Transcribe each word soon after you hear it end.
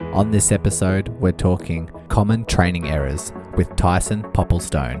On this episode, we're talking common training errors with Tyson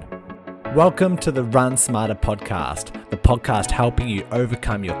Popplestone. Welcome to the Run Smarter podcast, the podcast helping you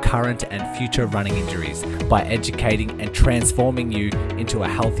overcome your current and future running injuries by educating and transforming you into a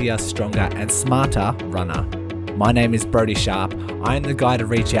healthier, stronger, and smarter runner. My name is Brody Sharp. I am the guy to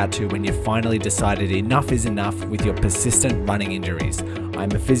reach out to when you've finally decided enough is enough with your persistent running injuries.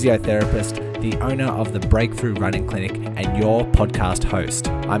 I'm a physiotherapist, the owner of the Breakthrough Running Clinic, and your podcast host.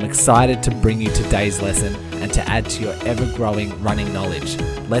 I'm excited to bring you today's lesson and to add to your ever-growing running knowledge.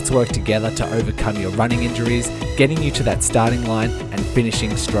 Let's work together to overcome your running injuries, getting you to that starting line and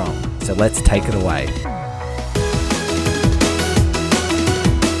finishing strong. So let's take it away.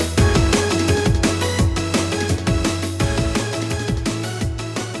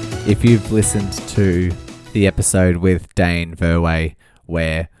 If you've listened to the episode with Dane Verway,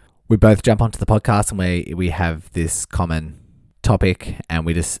 where we both jump onto the podcast and we have this common topic and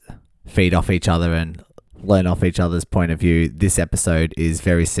we just feed off each other and learn off each other's point of view, this episode is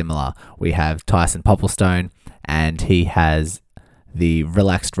very similar. We have Tyson Popplestone and he has the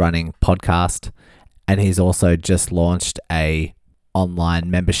Relaxed Running podcast, and he's also just launched a online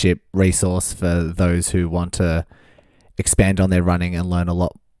membership resource for those who want to expand on their running and learn a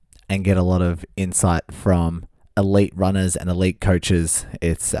lot and get a lot of insight from elite runners and elite coaches.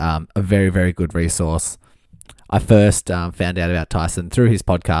 It's a very, very good resource. I first found out about Tyson through his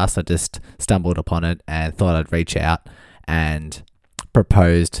podcast. I just stumbled upon it and thought I'd reach out and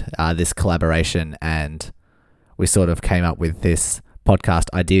proposed this collaboration, and we sort of came up with this podcast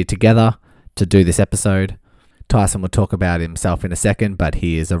idea together to do this episode. Tyson will talk about himself in a second, but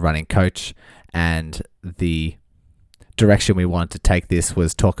he is a running coach, and the direction we wanted to take this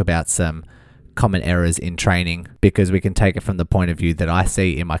was talk about some common errors in training, because we can take it from the point of view that I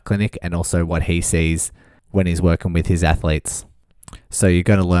see in my clinic and also what he sees when he's working with his athletes. So you're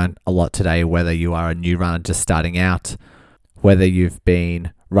going to learn a lot today, whether you are a new runner just starting out, whether you've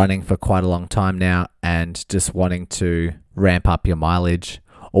been running for quite a long time now and just wanting to ramp up your mileage,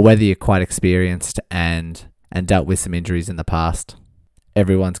 or whether you're quite experienced and dealt with some injuries in the past.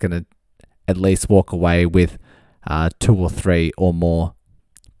 Everyone's going to at least walk away with 2 or 3 or more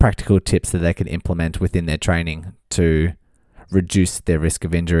practical tips that they can implement within their training to reduce their risk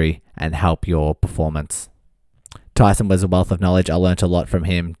of injury and help your performance. Tyson was a wealth of knowledge. I learnt a lot from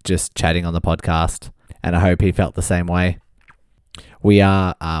him just chatting on the podcast, and I hope he felt the same way. We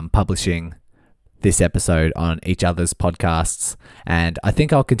are publishing this episode on each other's podcasts, and I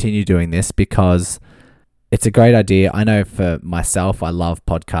think I'll continue doing this because it's a great idea. I know for myself, I love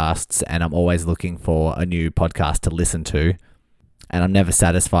podcasts and I'm always looking for a new podcast to listen to. And I'm never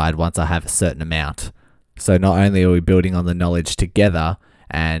satisfied once I have a certain amount. So not only are we building on the knowledge together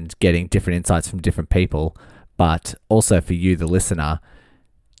and getting different insights from different people, but also for you, the listener,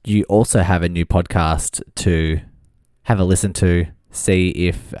 you also have a new podcast to have a listen to, see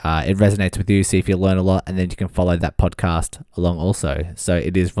if it resonates with you, see if you learn a lot, and then you can follow that podcast along also. So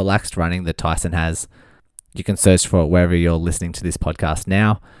it is Relaxed Running that Tyson has. You can search for it wherever you're listening to this podcast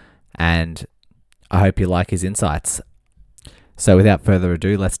now, and I hope you like his insights. So without further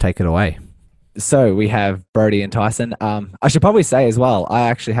ado, let's take it away. So we have Brody and Tyson. I should probably say as well, I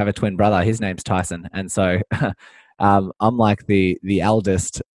actually have a twin brother. His name's Tyson, and so I'm like the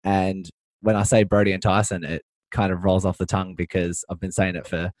eldest, and when I say Brody and Tyson, it kind of rolls off the tongue because I've been saying it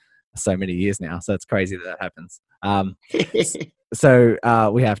for so many years now, so it's crazy that happens. So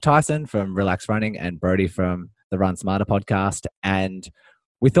we have Tyson from Relaxed Running and Brody from the Run Smarter podcast. And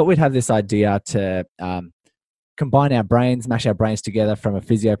we thought we'd have this idea to combine our brains, mash our brains together from a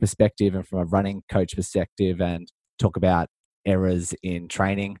physio perspective and from a running coach perspective, and talk about errors in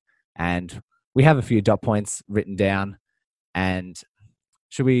training. And we have a few dot points written down. And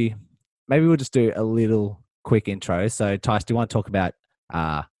maybe we'll just do a little quick intro. So Tyson, do you want to talk about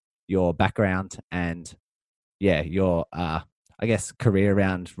your background and your I guess career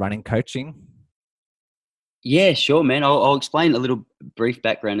around running coaching? Yeah, sure, man. I'll explain a little brief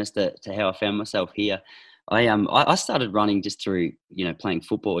background as to how I found myself here. I started running just through playing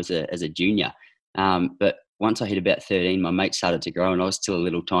football as a junior, but once I hit about 13, my mates started to grow, and I was still a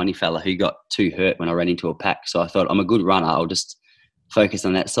little tiny fella who got too hurt when I ran into a pack. So I thought, I'm a good runner. I'll just focus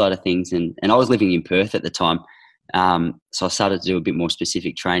on that side of things, and I was living in Perth at the time. So I started to do a bit more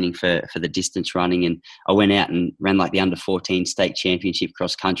specific training for the distance running, and I went out and ran like the under 14 state championship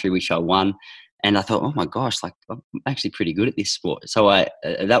cross country, which I won. And I thought, oh my gosh, like I'm actually pretty good at this sport. So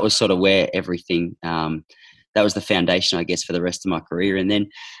that was sort of where everything, that was the foundation, I guess, for the rest of my career. And then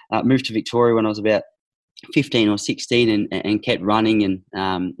moved to Victoria when I was about 15 or 16 and kept running.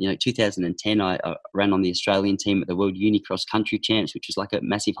 And, 2010, I ran on the Australian team at the World Uni Cross Country Champs, which was like a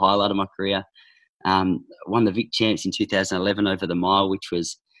massive highlight of my career. Won the Vic Champs in 2011 over the mile, which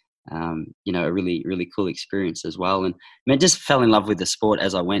was, a really, really cool experience as well. And just fell in love with the sport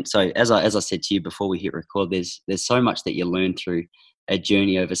as I went. So as I said to you before we hit record, there's so much that you learn through a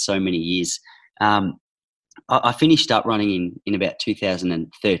journey over so many years. I finished up running in about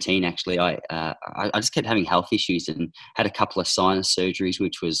 2013. Actually, I just kept having health issues and had a couple of sinus surgeries,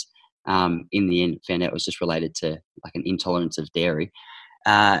 which was in the end found out it was just related to like an intolerance of dairy.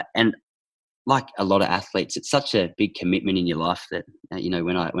 And like a lot of athletes, it's such a big commitment in your life that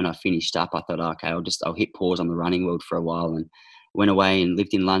when I finished up, I thought, okay, I'll hit pause on the running world for a while, and went away and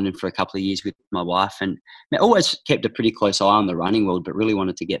lived in London for a couple of years with my wife, and I always kept a pretty close eye on the running world, but really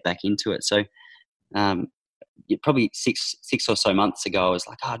wanted to get back into it. So probably six or so months ago, I was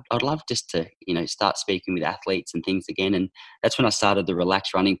like, I'd love just to start speaking with athletes and things again, and that's when I started the Relax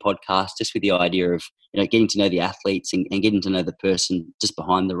Running podcast, just with the idea of getting to know the athletes and getting to know the person just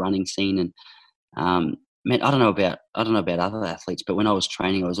behind the running scene. And I don't know about other athletes, but when I was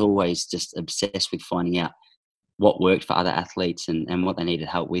training, I was always just obsessed with finding out what worked for other athletes and what they needed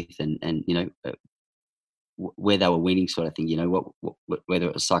help with, and where they were winning, sort of thing, whether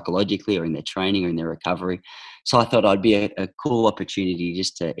it was psychologically or in their training or in their recovery. So I thought I'd be a cool opportunity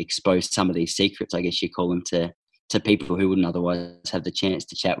just to expose some of these secrets, I guess you call them, to people who wouldn't otherwise have the chance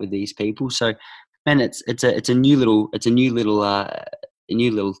to chat with these people. So, man, it's a new little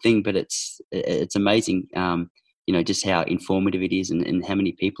thing, but it's amazing, just how informative it is and how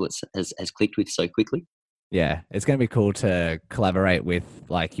many people it has clicked with so quickly. Yeah, it's going to be cool to collaborate with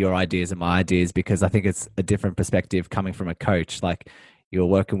like your ideas and my ideas, because I think it's a different perspective coming from a coach. Like, you're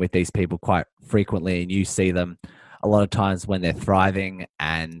working with these people quite frequently and you see them a lot of times when they're thriving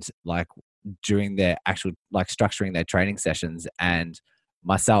and like during their actual like structuring their training sessions. And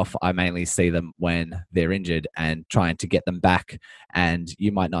myself, I mainly see them when they're injured and trying to get them back. And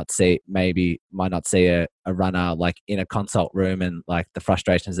you might not see a runner like in a consult room and like the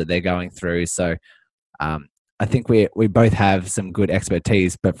frustrations that they're going through. So I think we both have some good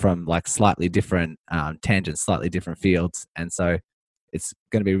expertise, but from like slightly different tangents, slightly different fields. And so it's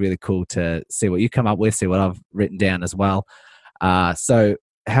going to be really cool to see what you come up with, see what I've written down as well. So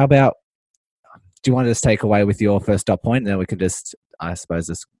how about, do you want to just take away with your first dot point, and then we can just, I suppose,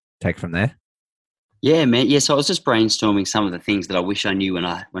 just take from there? Yeah, man. Yeah, so I was just brainstorming some of the things that I wish I knew when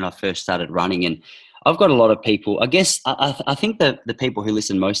I first started running, and I've got a lot of people. I guess I think that the people who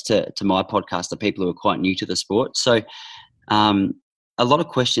listen most to my podcast are people who are quite new to the sport. So a lot of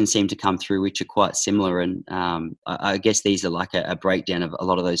questions seem to come through which are quite similar, and I guess these are like a breakdown of a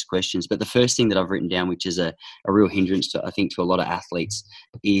lot of those questions. But the first thing that I've written down, which is a real hindrance to, I think, to a lot of athletes,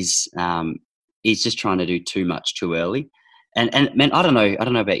 is just trying to do too much too early. And man, I don't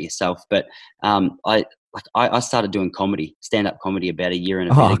know about yourself, but I started doing stand-up comedy about a year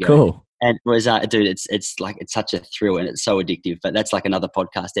and a bit ago. Cool. And whereas, dude, it's such a thrill and it's so addictive. But that's like another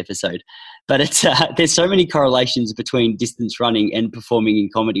podcast episode. But it's there's so many correlations between distance running and performing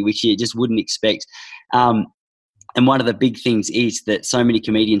in comedy, which you just wouldn't expect. And one of the big things is that so many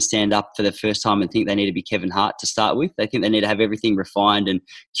comedians stand up for the first time and think they need to be Kevin Hart to start with. They think they need to have everything refined and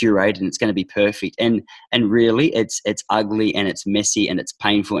curated and it's going to be perfect. And really, it's ugly and it's messy and it's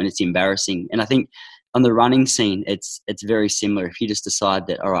painful and it's embarrassing. And I think on the running scene, it's very similar. If you just decide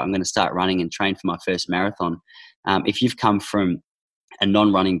that, all right, I'm going to start running and train for my first marathon, if you've come from a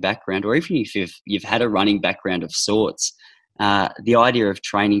non-running background, or even if you've had a running background of sorts, the idea of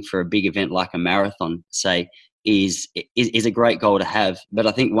training for a big event like a marathon, say, is a great goal to have. But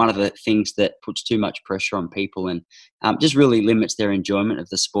I think one of the things that puts too much pressure on people and just really limits their enjoyment of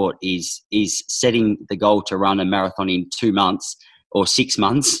the sport is setting the goal to run a marathon in 2 months or 6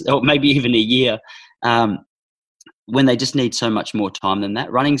 months or maybe even a year, when they just need so much more time than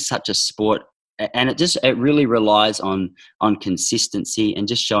that. Running's such a sport, and it really relies on consistency and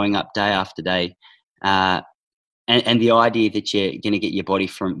just showing up day after day. And the idea that you're going to get your body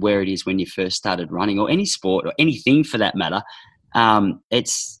from where it is when you first started running, or any sport or anything for that matter, I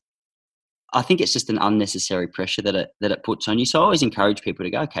think it's just an unnecessary pressure that it puts on you. So I always encourage people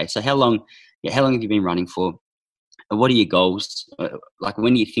to go, okay, so how long have you been running for? What are your goals? Like,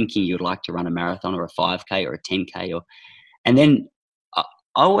 when are you thinking you'd like to run a marathon or a 5K or a 10K? And then I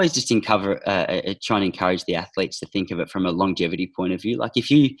always just try and encourage the athletes to think of it from a longevity point of view. Like, if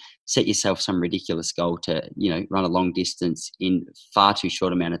you set yourself some ridiculous goal to, run a long distance in far too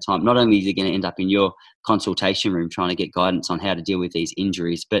short amount of time, not only is it going to end up in your consultation room trying to get guidance on how to deal with these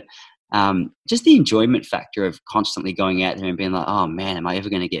injuries, but just the enjoyment factor of constantly going out there and being like, oh man, am I ever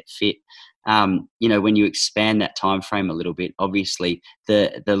going to get fit? When you expand that time frame a little bit, obviously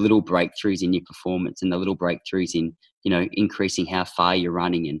the little breakthroughs in your performance and the little breakthroughs in, increasing how far you're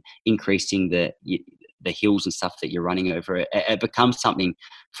running and increasing the hills and stuff that you're running over, it becomes something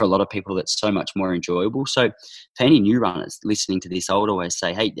for a lot of people that's so much more enjoyable. So for any new runners listening to this, I would always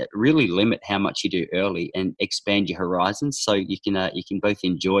say, hey, really limit how much you do early and expand your horizons so you can both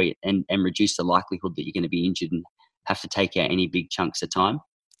enjoy it and reduce the likelihood that you're going to be injured and have to take out any big chunks of time.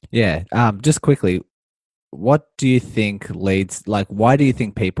 Yeah. Just quickly, what do you think leads, like, why do you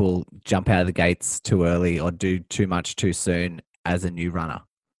think people jump out of the gates too early or do too much too soon as a new runner?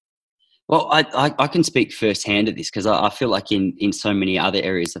 Well, I can speak firsthand at this because I feel like in so many other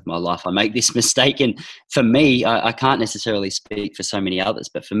areas of my life, I make this mistake. And for me, I can't necessarily speak for so many others,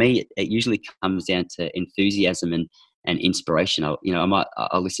 but for me, it usually comes down to enthusiasm and inspiration. I'll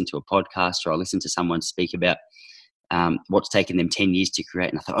listen to a podcast or I'll listen to someone speak about what's taken them 10 years to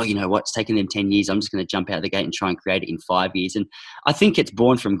create. And I thought, oh, you know what's taken them 10 years? I'm just going to jump out of the gate and try and create it in 5 years. And I think it's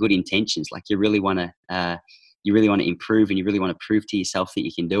born from good intentions. Like you really want to improve and you really want to prove to yourself that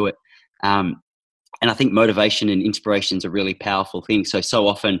you can do it. And I think motivation and inspiration is a really powerful thing. So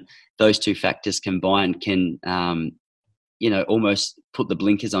often those two factors combined can, almost put the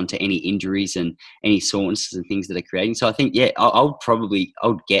blinkers onto any injuries and any sorenesses and things that are creating. So I think, yeah, I'll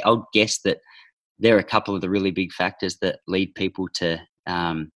guess that there are a couple of the really big factors that lead people to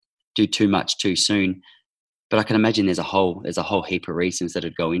do too much too soon. But I can imagine there's a whole heap of reasons that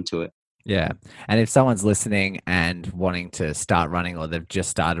would go into it. Yeah. And if someone's listening and wanting to start running or they've just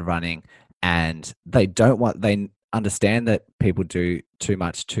started running and they understand that people do too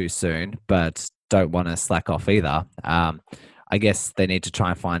much too soon, but don't want to slack off either. I guess they need to try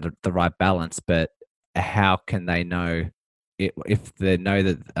and find the right balance, but how can they know if they know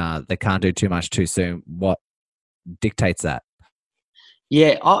that they can't do too much too soon? What dictates that?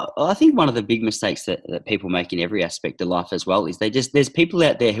 Yeah, I think one of the big mistakes that people make in every aspect of life as well is there's people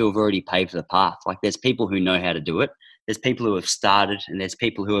out there who have already paved the path. Like there's people who know how to do it. There's people who have started, and there's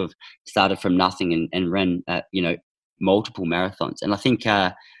people who have started from nothing and ran, multiple marathons. And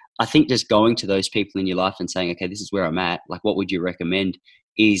I think just going to those people in your life and saying, okay, this is where I'm at. Like, what would you recommend?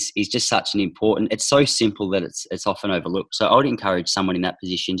 Is just such an important. It's so simple that it's often overlooked. So I would encourage someone in that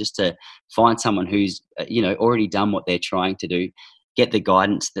position just to find someone who's already done what they're trying to do, get the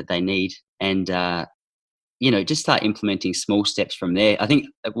guidance that they need, and just start implementing small steps from there. I think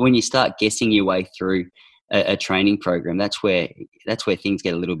when you start guessing your way through a training program, that's where things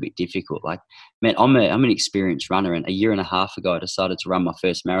get a little bit difficult. Like, man, I'm an experienced runner, and a year and a half ago I decided to run my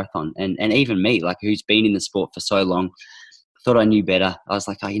first marathon, and even me, like, who's been in the sport for so long, thought I knew better. I was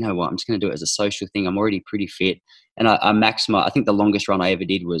like, oh, you know what? I'm just going to do it as a social thing. I'm already pretty fit, and I maximized. I think the longest run I ever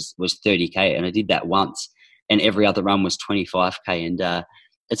did was 30K, and I did that once. And every other run was 25K. And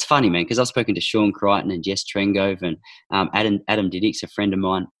it's funny, man, because I've spoken to Sean Crichton and Jess Trengove and Adam Diddick's a friend of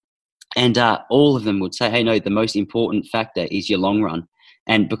mine. And all of them would say, hey, no, the most important factor is your long run.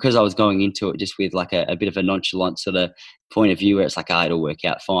 And because I was going into it just with like a bit of a nonchalant sort of point of view where it's like, it'll work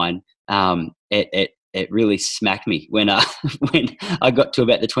out fine. It really smacked me when when I got to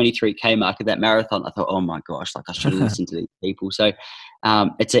about the 23K mark of that marathon. I thought, oh my gosh, like I should have listened to these people. So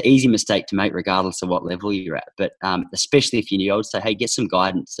it's an easy mistake to make regardless of what level you're at. But especially if you're new, I would say, hey, get some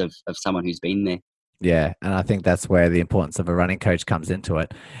guidance of someone who's been there. Yeah, and I think that's where the importance of a running coach comes into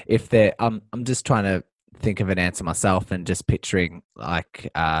it. I'm just trying to think of an answer myself and just picturing like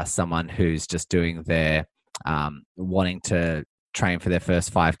someone who's just doing their wanting to train for their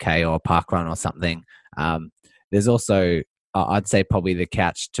first 5K or park run or something. There's also, I'd say probably the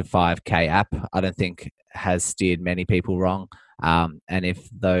Couch to 5K app, I don't think has steered many people wrong. And if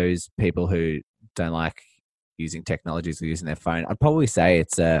those people who don't like using technologies or using their phone, I'd probably say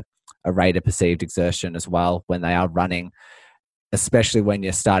it's a rate of perceived exertion as well when they are running, especially when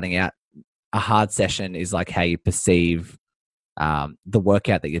you're starting out. A hard session is like how you perceive the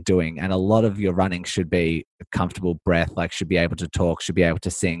workout that you're doing, and a lot of your running should be a comfortable breath, like should be able to talk, should be able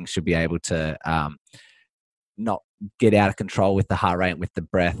to sing, should be able to not get out of control with the heart rate, with the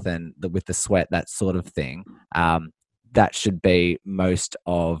breath and with the sweat, that sort of thing. That should be most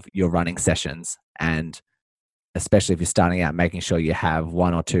of your running sessions, and especially if you're starting out, making sure you have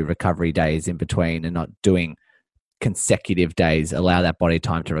 1 or 2 recovery days in between and not doing consecutive days. Allow that body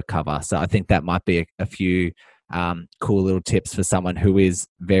time to recover. So I think that might be a few cool little tips for someone who is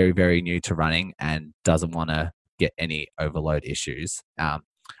very, very new to running and doesn't want to get any overload issues.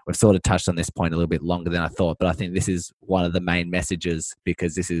 We've sort of touched on this point a little bit longer than I thought, but I think this is one of the main messages,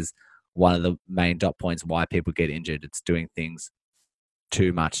 because this is one of the main dot points why people get injured. It's doing things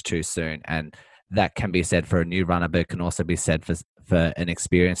too much too soon. And that can be said for a new runner, but it can also be said for an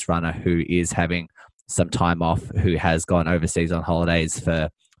experienced runner who is having some time off, who has gone overseas on holidays for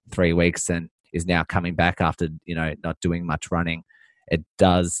 3 weeks and is now coming back after, not doing much running.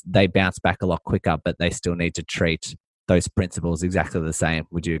 They bounce back a lot quicker, but they still need to treat those principles exactly the same.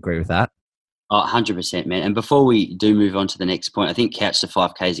 Would you agree with that? Oh, 100%, man. And before we do move on to the next point, I think Couch to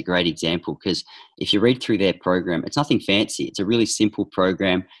 5K is a great example, because if you read through their program, it's nothing fancy. It's a really simple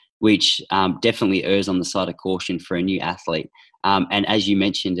program, which definitely errs on the side of caution for a new athlete. And as you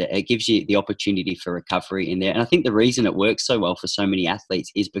mentioned, it gives you the opportunity for recovery in there. And I think the reason it works so well for so many athletes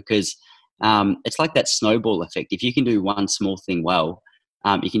is because it's like that snowball effect. If you can do one small thing well,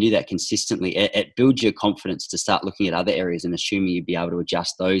 you can do that consistently. It builds your confidence to start looking at other areas and assuming you'd be able to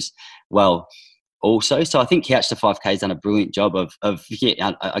adjust those well also. So I think Couch to 5K has done a brilliant job of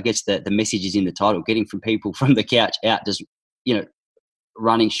I guess the message is in the title, getting from people from the couch out, just,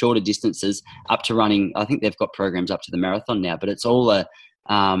 running shorter distances up to running. I think they've got programs up to the marathon now, but it's all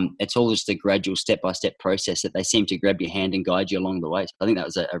just a gradual step-by-step process that they seem to grab your hand and guide you along the way. So I think that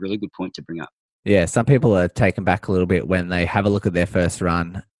was a really good point to bring up. Yeah, some people are taken back a little bit when they have a look at their first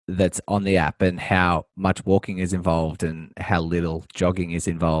run that's on the app and how much walking is involved and how little jogging is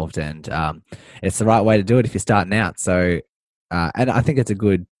involved. And it's the right way to do it if you're starting out. So, and I think it's a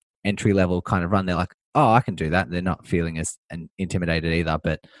good entry level kind of run. They're like, oh, I can do that. They're not feeling as intimidated either.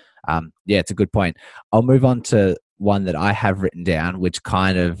 But yeah, it's a good point. I'll move on to one that I have written down, which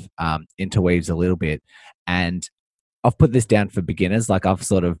kind of interweaves a little bit. And I've put this down for beginners. Like, I've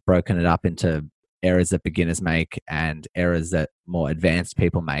sort of broken it up into errors that beginners make and errors that more advanced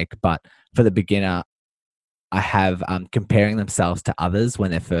people make. But for the beginner, I have comparing themselves to others when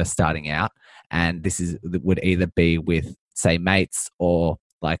they're first starting out. And would either be with, say, mates or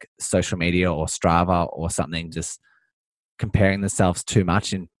like social media or Strava or something, just comparing themselves too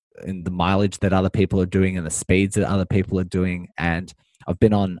much in the mileage that other people are doing and the speeds that other people are doing. And I've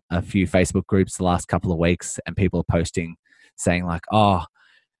been on a few Facebook groups the last couple of weeks, and people are posting saying like, oh,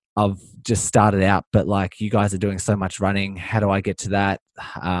 I've just started out, but like, you guys are doing so much running. How do I get to that?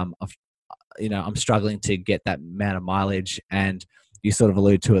 I'm struggling to get that amount of mileage. And you sort of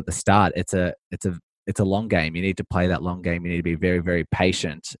allude to at the start, it's a long game. You need to play that long game. You need to be very, very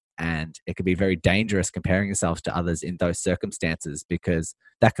patient, and it can be very dangerous comparing yourselves to others in those circumstances, because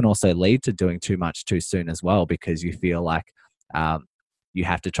that can also lead to doing too much too soon as well, because you feel like you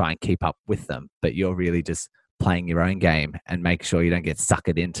have to try and keep up with them, but you're really just playing your own game. And make sure you don't get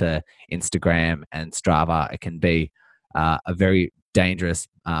suckered into Instagram and Strava. It can be a very dangerous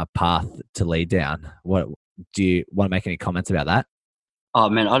path to lead down. What do you want to make any comments about that? Oh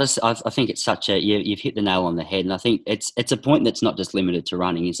man, I think it's such a you've hit the nail on the head, and I think it's a point that's not just limited to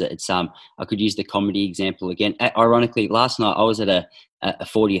running. Is that it's I could use the comedy example again. Ironically, last night I was at a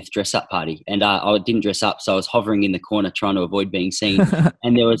 40th dress up party, and I didn't dress up, so I was hovering in the corner trying to avoid being seen.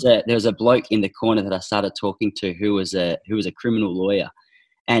 And there was a bloke in the corner that I started talking to who was a criminal lawyer,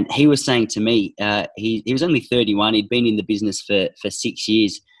 and he was saying to me, he was only 31, he'd been in the business for 6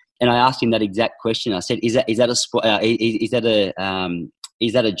 years. And I asked him that exact question. I said, "Is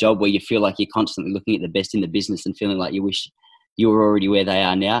that a job where you feel like you're constantly looking at the best in the business and feeling like you wish you were already where they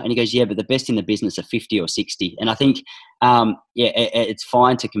are now?" And he goes, "Yeah, but the best in the business are 50 or 60." And I think, it's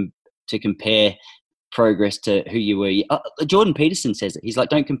fine to compare progress to who you were. Jordan Peterson says it. He's like,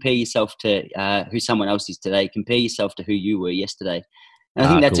 don't compare yourself to who someone else is today. Compare yourself to who you were yesterday. And I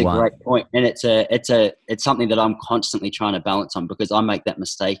think that's a great point. And it's something that I'm constantly trying to balance on, because I make that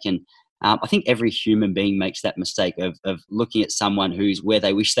mistake. And I think every human being makes that mistake of looking at someone who's where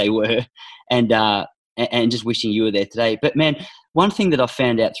they wish they were, and just wishing you were there today. But man, one thing that I've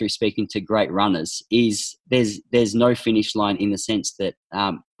found out through speaking to great runners is there's no finish line, in the sense that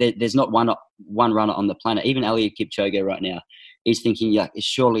there's not one runner on the planet. Even Eliud Kipchoge right now is thinking, yeah,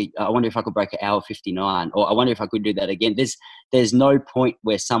 surely, I wonder if I could break an hour 59, or I wonder if I could do that again. There's no point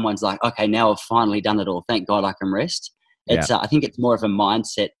where someone's like, okay, now I've finally done it all. Thank God I can rest. It's I think it's more of a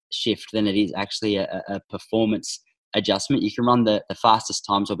mindset shift than it is actually a performance adjustment. You can run the fastest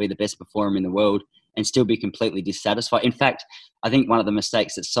times or be the best performer in the world and still be completely dissatisfied. In fact, I think one of the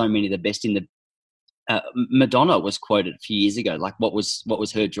mistakes that so many of the best in the Madonna was quoted a few years ago, like what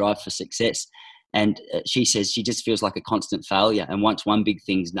was her drive for success. And she says she just feels like a constant failure. And once one big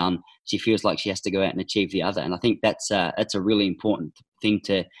thing's done, she feels like she has to go out and achieve the other. And I think that's a really important thing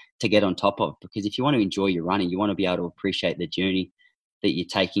to get on top of, because if you want to enjoy your running, you want to be able to appreciate the journey that you're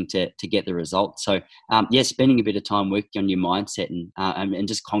taking to get the results. So, spending a bit of time working on your mindset and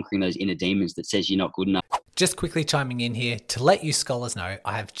just conquering those inner demons that says you're not good enough. Just quickly chiming in here to let you scholars know,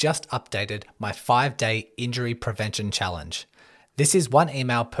 I have just updated my 5-day injury prevention challenge. This is 1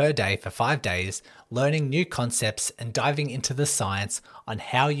 email per day for 5 days, learning new concepts and diving into the science on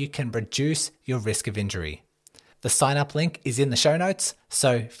how you can reduce your risk of injury. The sign up link is in the show notes,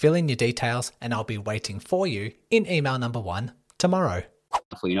 so fill in your details and I'll be waiting for you in email number 1 tomorrow.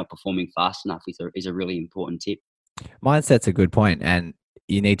 If you're not performing fast enough is a really important tip. Mindset's a good point, and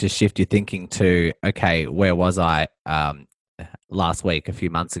you need to shift your thinking to, okay, where was I last week, a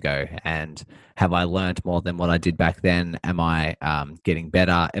few months ago, and have I learned more than what I did back then? Am I getting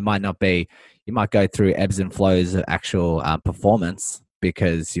better? It might not be, you might go through ebbs and flows of actual performance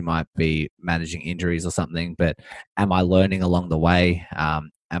because you might be managing injuries or something, but am I learning along the way?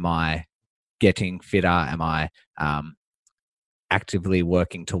 Am I getting fitter? Am I actively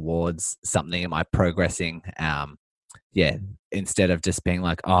working towards something? Am I progressing? Yeah, instead of just being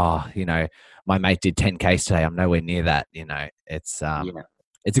like, oh, my mate did 10Ks today, I'm nowhere near that. It's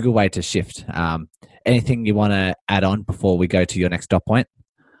it's a good way to shift. Anything you want to add on before we go to your next dot point?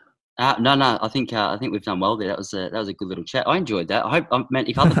 No. I think we've done well there. That was a good little chat. I enjoyed that. I hope, man,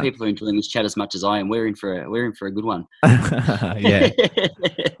 if other people are enjoying this chat as much as I am, we're in for a good one. Yeah.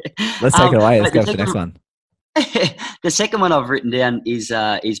 Let's take it away. Let's go to the next one. The second one I've written down is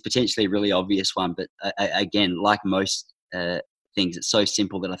potentially a really obvious one, but again, like most things, it's so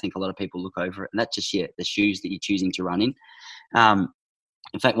simple that I think a lot of people look over it, and that's just the shoes that you're choosing to run in.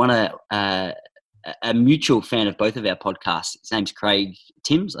 In fact, a mutual fan of both of our podcasts, his name's Craig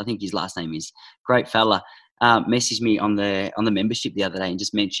Timms, I think his last name is, great fella, messaged me on the membership the other day and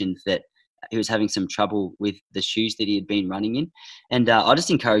just mentioned that he was having some trouble with the shoes that he had been running in. And I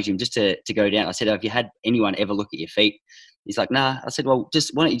just encouraged him just to go down. I said, have you had anyone ever look at your feet? He's like, nah. I said, well,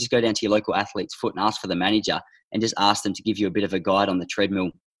 why don't you just go down to your local athlete's foot and ask for the manager and just ask them to give you a bit of a guide on the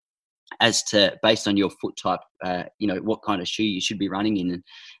treadmill as to, based on your foot type, what kind of shoe you should be running in.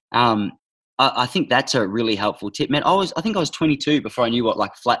 And I think that's a really helpful tip, man. I think I was 22 before I knew what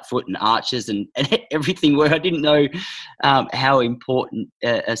like flat foot and arches and everything were. I didn't know how important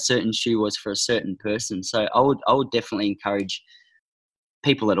a certain shoe was for a certain person. So I would definitely encourage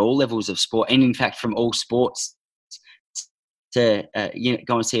people at all levels of sport, and in fact from all sports, to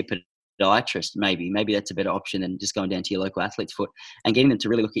go and see a podiatrist. Maybe that's a better option than just going down to your local athlete's foot and getting them to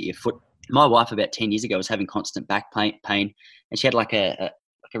really look at your foot. My wife about 10 years ago was having constant back pain, and she had like a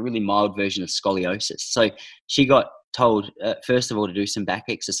really mild version of scoliosis. So she got told, first of all, to do some back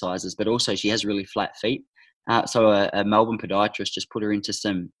exercises, but also she has really flat feet. So a Melbourne podiatrist just put her into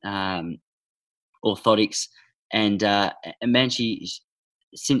some orthotics, and man, she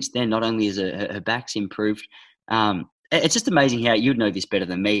since then, not only has her back's improved, it's just amazing how, you'd know this better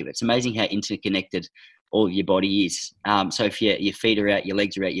than me, but it's amazing how interconnected all your body is. So if your feet are out, your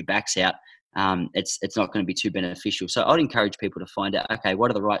legs are out, your back's out, it's not going to be too beneficial. So I'd encourage people to find out, okay,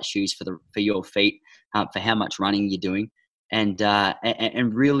 what are the right shoes for your feet, for how much running you're doing, and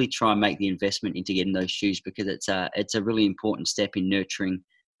really try and make the investment into getting those shoes, because it's a really important step in nurturing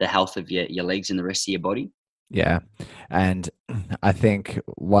the health of your legs and the rest of your body. Yeah. And I think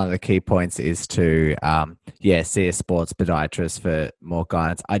one of the key points is to, see a sports podiatrist for more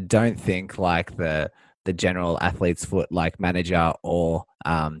guidance. I don't think like the general athlete's foot, like manager or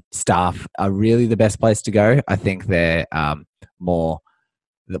staff, are really the best place to go. I think they're first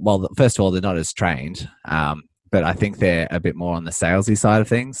of all, they're not as trained, but I think they're a bit more on the salesy side of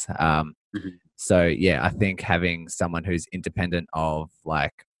things. So yeah, I think having someone who's independent of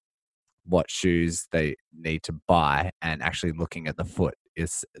like what shoes they need to buy and actually looking at the foot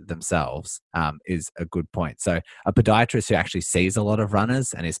is themselves is a good point. So a podiatrist who actually sees a lot of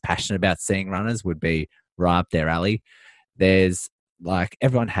runners and is passionate about seeing runners would be right up their alley. There's like,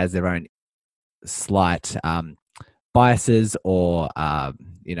 everyone has their own slight biases or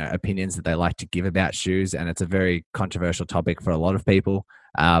opinions that they like to give about shoes, and it's a very controversial topic for a lot of people.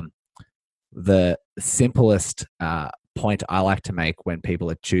 The simplest point I like to make when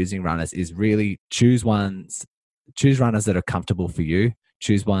people are choosing runners is really choose runners that are comfortable for you.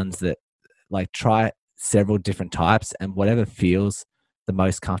 Choose ones that like, try several different types, and whatever feels the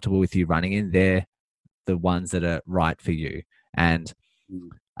most comfortable with you running in, they're the ones that are right for you. And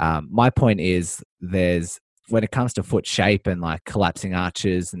my point is, when it comes to foot shape and like collapsing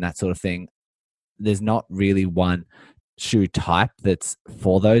arches and that sort of thing, there's not really one shoe type that's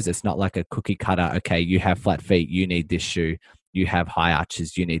for those. It's not like a cookie cutter. Okay, you have flat feet, you need this shoe. You have high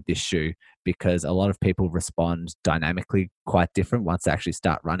arches, you need this shoe, because a lot of people respond dynamically quite different once they actually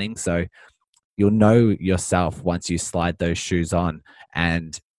start running. So you'll know yourself once you slide those shoes on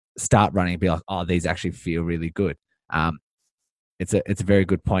and start running and be like, oh, these actually feel really good. It's a very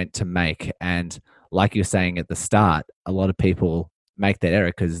good point to make. And like you're saying at the start, a lot of people make that error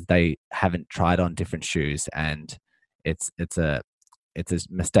because they haven't tried on different shoes, and it's a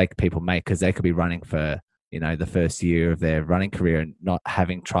mistake people make, because they could be running for, the first year of their running career and not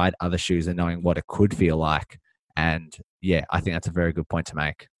having tried other shoes and knowing what it could feel like. And yeah, I think that's a very good point to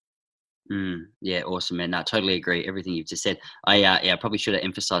make. Yeah, awesome, man. No, I totally agree. Everything you've just said. I probably should have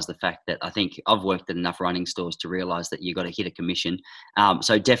emphasized the fact that I think I've worked at enough running stores to realize that you got to hit a commission.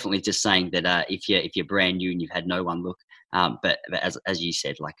 So definitely just saying that if you're brand new and you've had no one look, but as you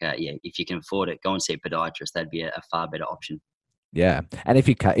said, like yeah, if you can afford it, go and see a podiatrist. That'd be a far better option. Yeah, and if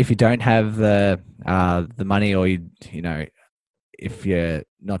you don't have the money, or if you're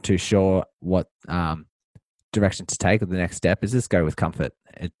not too sure what direction to take, or the next step is, just go with comfort.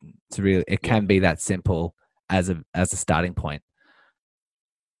 It can be that simple as a starting point.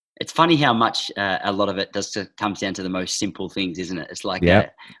 It's funny how much a lot of it comes down to the most simple things, isn't it? It's like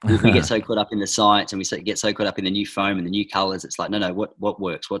Yep. we get so caught up in the science, and get so caught up in the new foam and the new colors. It's like, no, what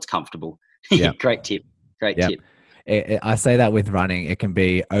works? What's comfortable? Yep. Great tip. Great Yep. tip. I say that with running, it can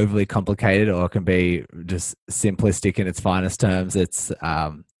be overly complicated, or it can be just simplistic in its finest terms.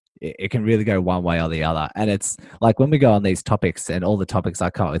 It can really go one way or the other. And it's like, when we go on these topics, and all the topics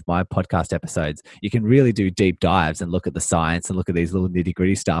I come up with my podcast episodes, you can really do deep dives and look at the science and look at these little nitty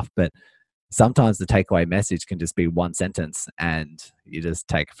gritty stuff. But sometimes the takeaway message can just be one sentence, and you just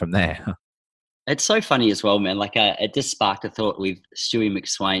take it from there. It's so funny as well, man. Like it just sparked a thought with Stewie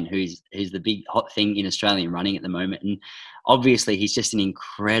McSwain, who's the big hot thing in Australian running at the moment, and obviously he's just an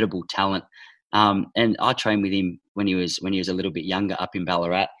incredible talent. And I trained with him when he was a little bit younger up in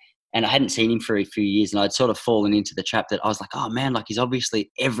Ballarat, and I hadn't seen him for a few years, and I'd sort of fallen into the trap that I was like, oh man, like he's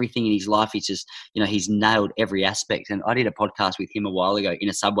obviously everything in his life. He's just, he's nailed every aspect. And I did a podcast with him a while ago in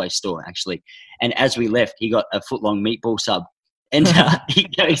a Subway store, actually. And as we left, he got a foot-long meatball sub. And he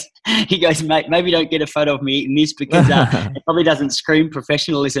goes, mate, maybe don't get a photo of me eating this, because it probably doesn't scream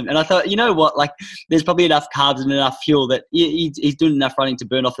professionalism. And I thought, you know what, like there's probably enough carbs and enough fuel that he's doing enough running to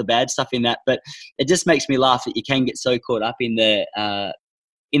burn off the bad stuff in that. But it just makes me laugh that you can get so caught up in the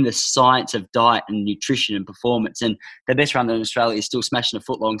science of diet and nutrition and performance. And the best runner in Australia is still smashing a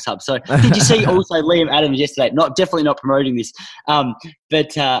foot-long sub. So did you see also Liam Adams yesterday? Definitely not promoting this,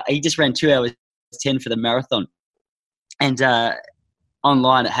 but he just ran 2 hours 10 for the marathon. And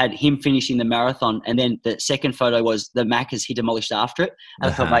online, it had him finishing the marathon, and then the second photo was the Maccas he demolished after it. And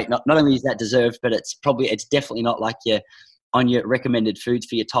I thought, mate, not only is that deserved, but it's definitely not like you're on your recommended foods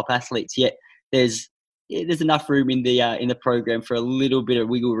for your top athletes. Yet there's enough room in the program for a little bit of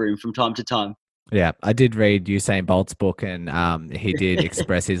wiggle room from time to time. Yeah, I did read Usain Bolt's book, and he did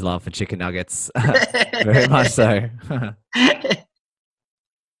express his love for chicken nuggets, very much so.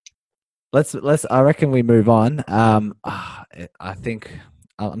 I reckon we move on. I think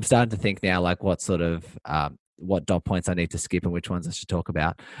I'm starting to think now, like what sort of what dot points I need to skip and which ones I should talk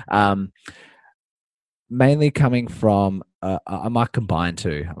about. Mainly coming from I might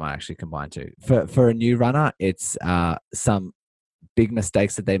actually combine two. For a new runner, it's some big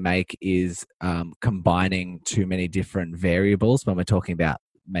mistakes that they make is combining too many different variables when we're talking about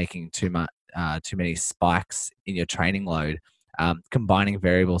making too many spikes in your training load. Combining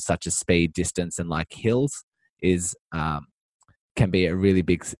variables such as speed, distance, and like hills can be a really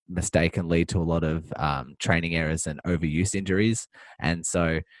big mistake and lead to a lot of training errors and overuse injuries. And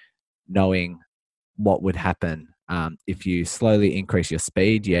so knowing what would happen if you slowly increase your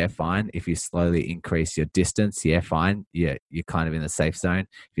speed, yeah, fine. If you slowly increase your distance, yeah, fine. Yeah, you're kind of in the safe zone.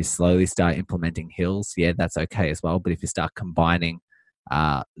 If you slowly start implementing hills, yeah, that's okay as well. But if you start combining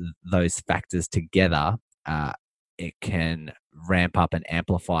those factors together, it can ramp up and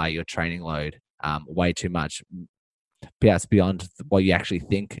amplify your training load way too much. Perhaps beyond what you actually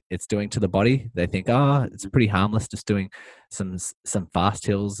think it's doing to the body. They think, it's pretty harmless, just doing some fast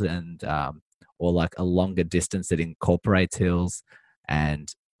hills and or like a longer distance that incorporates hills,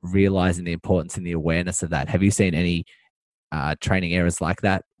 and realizing the importance and the awareness of that. Have you seen any training errors like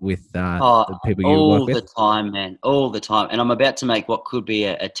that with the people you work with? All the time, man, all the time. And I'm about to make what could be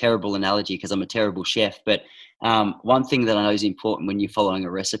a terrible analogy because I'm a terrible chef. But one thing that I know is important when you're following a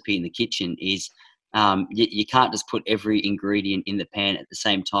recipe in the kitchen is you can't just put every ingredient in the pan at the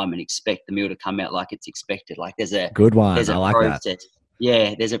same time and expect the meal to come out like it's expected. Like there's a good one. There's a I like process. that.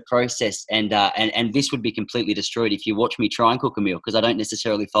 Yeah, there's a process, and this would be completely destroyed if you watch me try and cook a meal, because I don't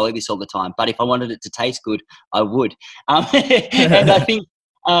necessarily follow this all the time. But if I wanted it to taste good, I would. And I think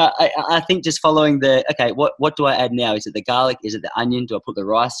I think just following what do I add now? Is it the garlic? Is it the onion? Do I put the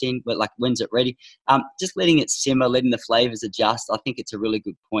rice in? But like, when's it ready? Just letting it simmer, letting the flavors adjust. I think it's a really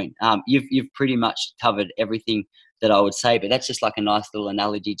good point. You've pretty much covered everything that I would say, but that's just like a nice little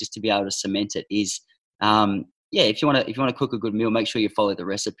analogy just to be able to cement it. Is yeah, if you want to cook a good meal, make sure you follow the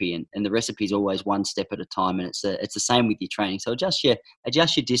recipe, and the recipe is always one step at a time, and it's the same with your training. So adjust your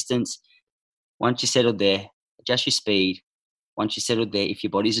distance. Once you're settled there, adjust your speed. Once you're settled there, if your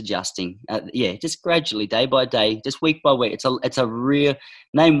body's adjusting, yeah, just gradually, day by day, just week by week. It's a real,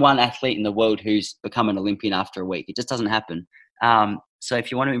 name one athlete in the world who's become an Olympian after a week. It just doesn't happen. So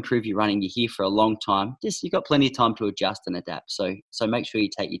if you want to improve your running, you're here for a long time. Just you've got plenty of time to adjust and adapt. So make sure you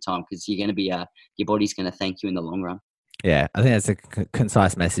take your time, because you're going to be your body's going to thank you in the long run. Yeah, I think that's a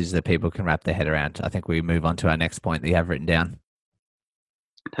concise message that people can wrap their head around. I think we move on to our next point that you have written down.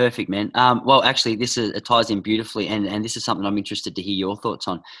 Perfect, man. Well, actually, it ties in beautifully, and this is something I'm interested to hear your thoughts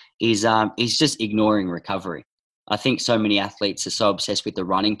on. Is just ignoring recovery. I think so many athletes are so obsessed with the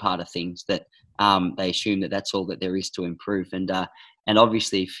running part of things that they assume that that's all that there is to improve. And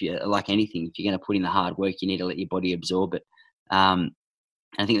obviously, if you like anything, if you're going to put in the hard work, you need to let your body absorb it. I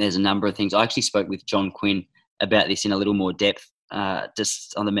think there's a number of things. I actually spoke with John Quinn about this in a little more depth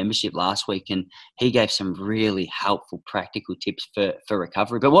just on the membership last week, and he gave some really helpful practical tips for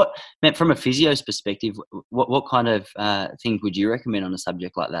recovery. But what meant from a physio's perspective, what kind of things would you recommend on a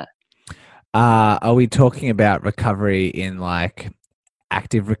subject like that? Are we talking about recovery in like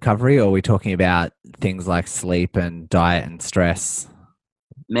active recovery, or are we talking about things like sleep and diet and stress?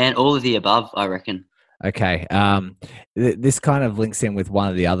 Man, all of the above, I reckon. Okay. This kind of links in with one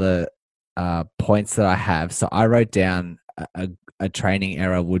of the other points that I have. So I wrote down a training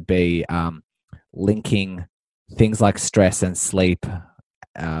error would be linking things like stress and sleep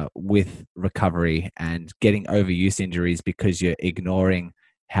with recovery and getting overuse injuries because you're ignoring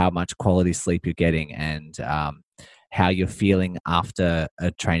how much quality sleep you're getting and how you're feeling after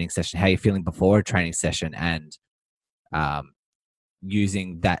a training session, how you're feeling before a training session, and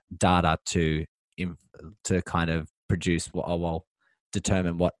using that data to kind of produce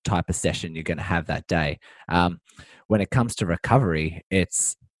determine what type of session you're going to have that day. When it comes to recovery,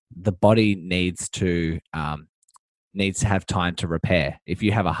 it's the body needs to have time to repair. If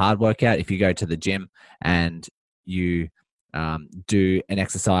you have a hard workout, if you go to the gym and you do an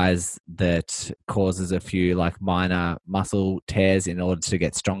exercise that causes a few like minor muscle tears in order to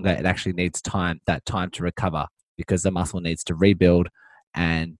get stronger, it actually needs that time to recover, because the muscle needs to rebuild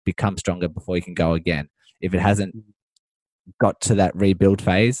and become stronger before you can go again. If it hasn't got to that rebuild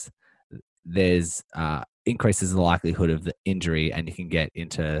phase, there's increases the likelihood of the injury, and you can get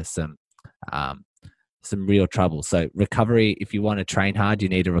into some real trouble. So recovery, if you want to train hard, you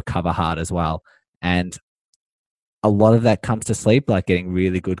need to recover hard as well. And a lot of that comes to sleep, like getting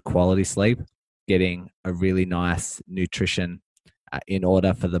really good quality sleep, getting a really nice nutrition in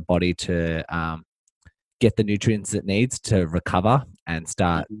order for the body to get the nutrients it needs to recover and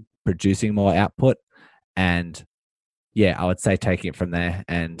start producing more output. And yeah, I would say taking it from there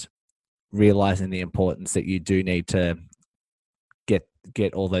and realizing the importance that you do need to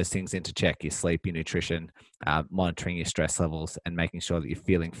get all those things into check: your sleep, your nutrition, monitoring your stress levels, and making sure that you're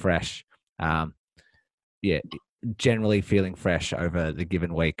feeling fresh. Generally feeling fresh over the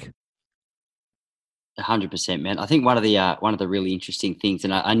given week. 100%, man. I think one of the really interesting things,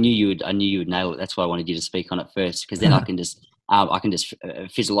 and I knew you would nail it. That's why I wanted you to speak on it first, because then I can just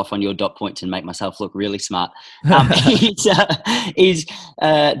fizzle off on your dot points and make myself look really smart. Is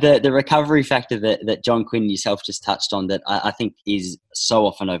the recovery factor that John Quinn yourself just touched on, that I think is so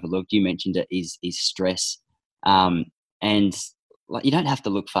often overlooked. You mentioned it, is stress, and like, you don't have to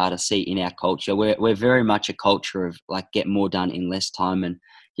look far to see in our culture. We're very much a culture of like get more done in less time, and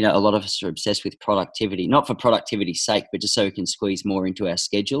a lot of us are obsessed with productivity, not for productivity's sake, but just so we can squeeze more into our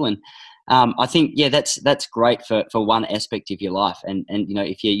schedule. And I think, that's great for one aspect of your life. And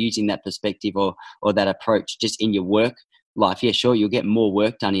if you're using that perspective or that approach just in your work life, yeah, sure, you'll get more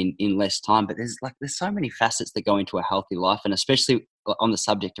work done in less time. But there's so many facets that go into a healthy life, and especially on the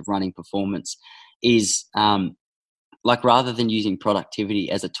subject of running performance, is like rather than using productivity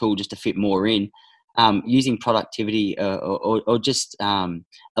as a tool just to fit more in, using productivity or just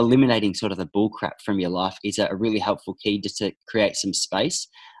eliminating sort of the bull crap from your life is a really helpful key just to create some space.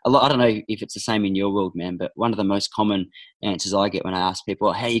 I don't know if it's the same in your world, man, but one of the most common answers I get when I ask people,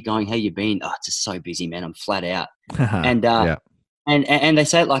 "Oh, how you going? How you been?" "Oh, it's just so busy, man. I'm flat out." And Yeah. and they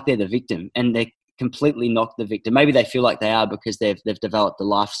say it like they're the victim, and they completely knock the victim. Maybe they feel like they are because they've developed a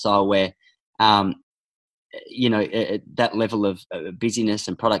lifestyle where um, that level of busyness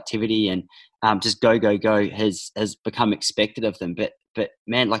and productivity and just go has become expected of them. But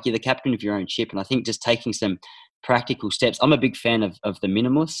man, like, you're the captain of your own ship, and I think just taking some practical steps. I'm a big fan of the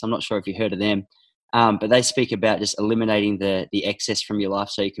minimalists. I'm not sure if you heard of them, but they speak about just eliminating the excess from your life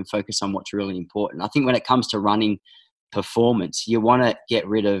so you can focus on what's really important. I think when it comes to running performance, you want to get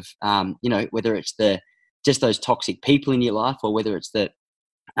rid of whether it's just those toxic people in your life, or whether it's the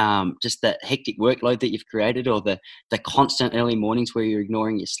just that hectic workload that you've created, or the constant early mornings where you're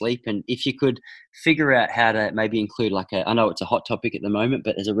ignoring your sleep. And if you could figure out how to maybe include I know it's a hot topic at the moment,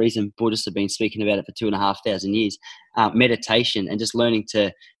 but there's a reason Buddhists have been speaking about it for 2,500 years, meditation, and just learning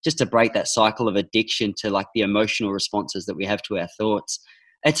to break that cycle of addiction to like the emotional responses that we have to our thoughts.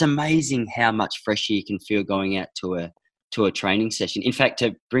 It's amazing how much fresher you can feel going out to a training session. In fact,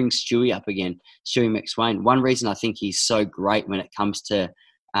 to bring Stewie up again, Stewie McSwain, one reason I think he's so great when it comes to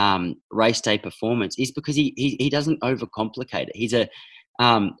race day performance is because he doesn't overcomplicate it. He's and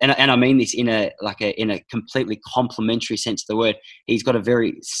I mean this in a completely complimentary sense of the word. He's got a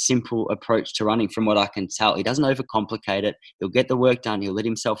very simple approach to running, from what I can tell. He doesn't overcomplicate it. He'll get the work done. He'll let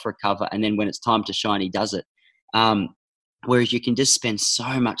himself recover, and then when it's time to shine, he does it. Whereas you can just spend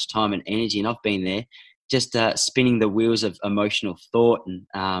so much time and energy, and I've been there, just spinning the wheels of emotional thought,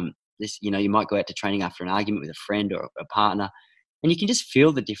 and you might go out to training after an argument with a friend or a partner, and you can just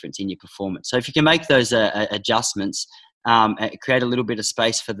feel the difference in your performance. So if you can make those adjustments, create a little bit of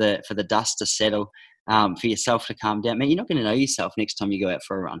space for the dust to settle, for yourself to calm down, man, you're not going to know yourself next time you go out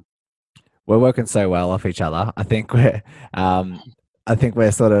for a run. We're working so well off each other. I think we're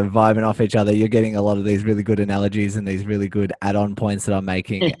sort of vibing off each other. You're getting a lot of these really good analogies and these really good add-on points that I'm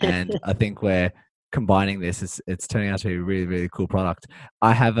making, and I think we're combining this. It's turning out to be a really, really cool product.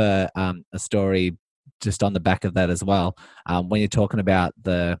 I have a story just on the back of that as well. When you're talking about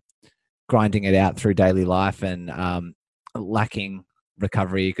the grinding it out through daily life and lacking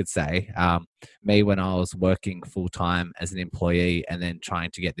recovery, you could say. Me, when I was working full-time as an employee and then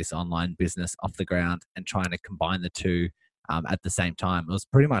trying to get this online business off the ground and trying to combine the two at the same time, it was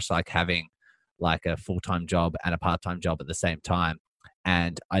pretty much like having like a full-time job and a part-time job at the same time.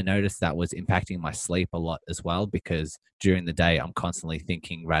 And I noticed that was impacting my sleep a lot as well, because during the day I'm constantly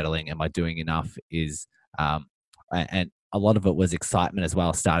thinking, rattling, am I doing enough? And a lot of it was excitement as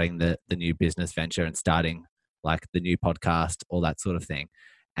well, starting the new business venture and starting like the new podcast, all that sort of thing.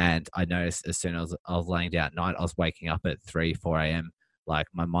 And I noticed as soon as I was laying down at night, I was waking up at 3, 4 a.m., like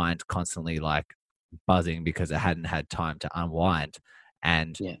my mind constantly like buzzing because it hadn't had time to unwind.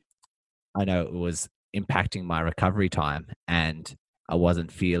 And Yeah. I know it was impacting my recovery time, and I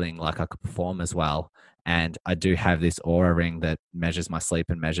wasn't feeling like I could perform as well. And I do have this Aura ring that measures my sleep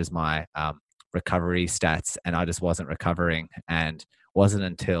and measures my recovery stats, and I just wasn't recovering. And wasn't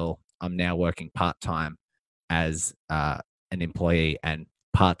until I'm now working part-time as an employee and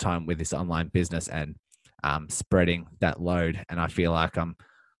part-time with this online business and spreading that load. And I feel like I'm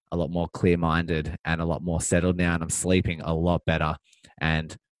a lot more clear-minded and a lot more settled now, and I'm sleeping a lot better,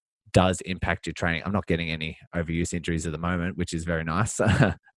 and does impact your training. I'm not getting any overuse injuries at the moment, which is very nice,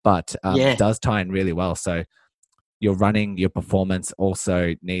 but Yeah. does tie in really well. So your running, your performance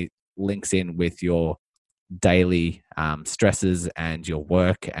also links in with your daily stresses and your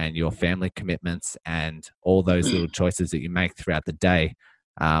work and your family commitments and all those little choices that you make throughout the day.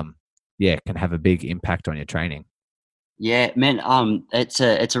 Can have a big impact on your training. Yeah, man. It's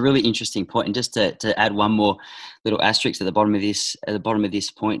a really interesting point, and just to add one more little asterisk at the bottom of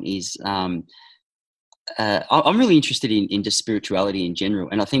this point is, I'm really interested in just spirituality in general,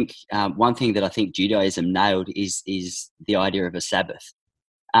 and I think one thing that I think Judaism nailed is the idea of a Sabbath.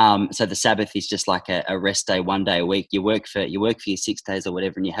 So the Sabbath is just like a rest day, one day a week. You work for your 6 days or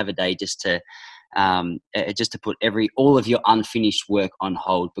whatever, and you have a day just to put all of your unfinished work on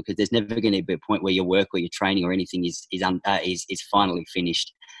hold, because there's never going to be a point where your work or your training or anything is finally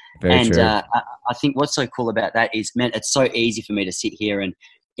finished. Very And true. I think what's so cool about that is, man, it's so easy for me to sit here and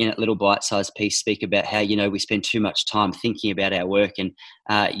in a little bite-sized piece speak about how, we spend too much time thinking about our work. And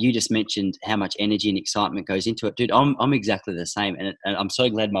you just mentioned how much energy and excitement goes into it. Dude, I'm exactly the same. And I'm so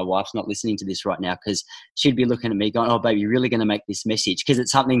glad my wife's not listening to this right now, because she'd be looking at me going, oh, baby, you're really going to make this message? Because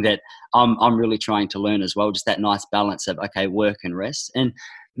it's something that I'm really trying to learn as well, just that nice balance of, okay, work and rest. And,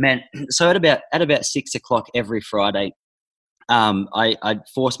 man, so at about 6 o'clock every Friday, I'd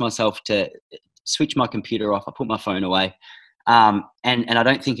force myself to switch my computer off. I put my phone away, and I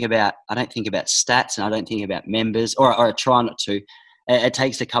don't think about stats, and I don't think about members, or I try not to. It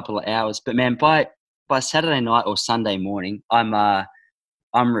takes a couple of hours, but man, by Saturday night or Sunday morning, I'm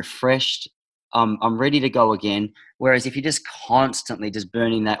refreshed. I'm ready to go again. Whereas if you're just constantly just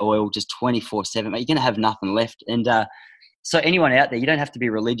burning that oil, just 24/7, you're going to have nothing left. And so anyone out there, you don't have to be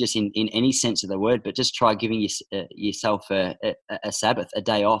religious in any sense of the word, but just try giving yourself a Sabbath, a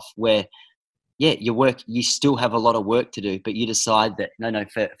day off, where, yeah, you still have a lot of work to do, but you decide that, no,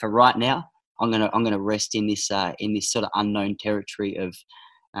 for right now, I'm gonna rest in this sort of unknown territory of,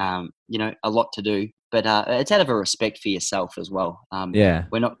 a lot to do. But it's out of a respect for yourself as well. Yeah.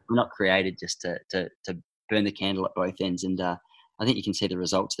 We're not created just to burn the candle at both ends. And I think you can see the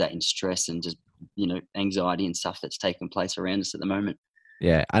results of that in stress and just, anxiety and stuff that's taking place around us at the moment.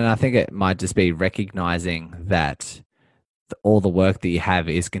 Yeah. And I think it might just be recognizing that all the work that you have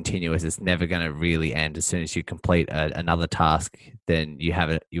is continuous. It's never going to really end. As soon as you complete another task, then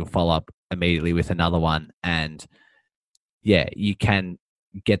you'll follow up immediately with another one. And yeah, you can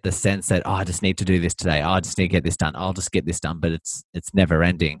get the sense that, I just need to do this today. I just need to get this done. I'll just get this done. But it's never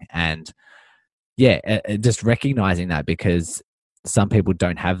ending. And yeah, just recognizing that, because some people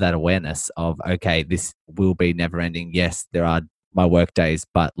don't have that awareness of, okay, this will be never ending. Yes, there are my work days,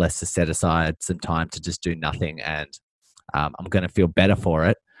 but let's just set aside some time to just do nothing. And I'm going to feel better for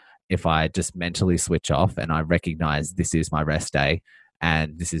it if I just mentally switch off and I recognize this is my rest day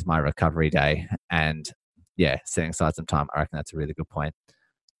and this is my recovery day. And yeah, setting aside some time, I reckon that's a really good point.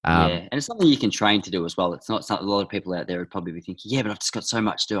 Yeah, and it's something you can train to do as well. It's not something a lot of people out there would probably be thinking, yeah, but I've just got so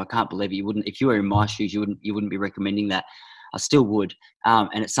much to do. I can't believe it. You wouldn't, if you were in my shoes, you wouldn't be recommending that. I still would. And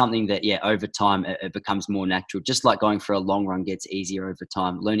it's something that, yeah, over time, it becomes more natural. Just like going for a long run gets easier over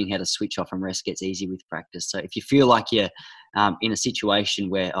time. Learning how to switch off and rest gets easier with practice. So if you feel like you're in a situation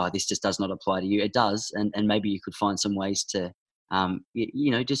where, this just does not apply to you, it does. And maybe you could find some ways to,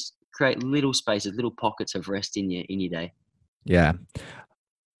 just create little spaces, little pockets of rest in your day. Yeah.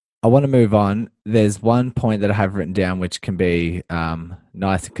 I want to move on. There's one point that I have written down which can be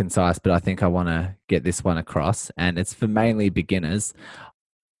nice and concise, but I think I want to get this one across, and it's for mainly beginners.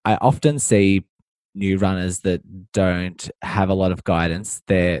 I often see new runners that don't have a lot of guidance.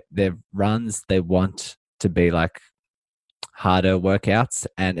 Their runs, they want to be like harder workouts,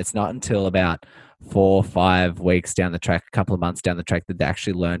 and it's not until about 4 or 5 weeks down the track, a couple of months down the track, that they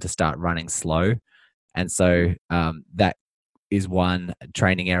actually learn to start running slow. And so that is one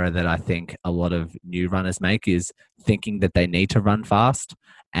training error that I think a lot of new runners make, is thinking that they need to run fast.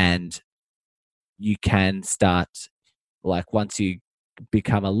 And you can start, like, once you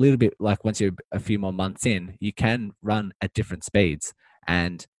become a little bit, like once you're a few more months in, you can run at different speeds.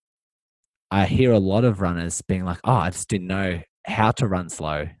 And I hear a lot of runners being like, I just didn't know how to run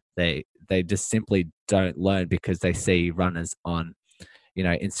slow. They just simply don't learn because they see runners on,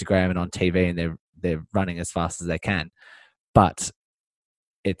 Instagram and on TV, and they're running as fast as they can. But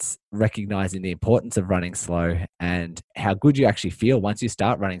it's recognizing the importance of running slow and how good you actually feel once you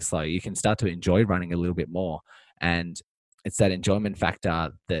start running slow. You can start to enjoy running a little bit more. And it's that enjoyment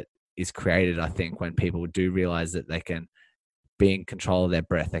factor that is created, I think, when people do realize that they can be in control of their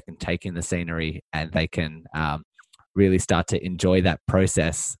breath, they can take in the scenery, and they can really start to enjoy that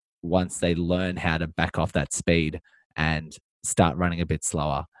process once they learn how to back off that speed and start running a bit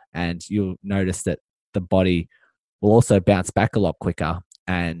slower. And you'll notice that the body will also bounce back a lot quicker,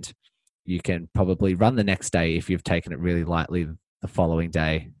 and you can probably run the next day if you've taken it really lightly the following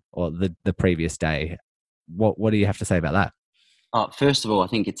day or the previous day. What do you have to say about that? First of all, I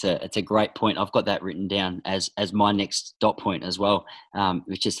think it's a great point. I've got that written down as my next dot point as well,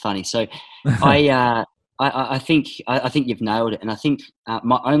 which is funny. So, I think you've nailed it, and I think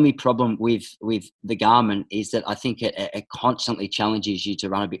my only problem with the Garmin is that I think it constantly challenges you to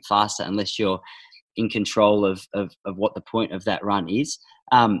run a bit faster unless you're in control of what the point of that run is.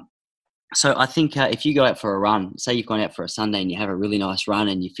 So I think if you go out for a run, say you've gone out for a Sunday and you have a really nice run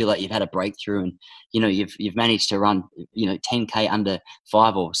and you feel like you've had a breakthrough and you've managed to run 10K under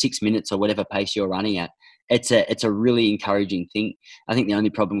 5 or 6 minutes or whatever pace you're running at, it's a really encouraging thing. I think the only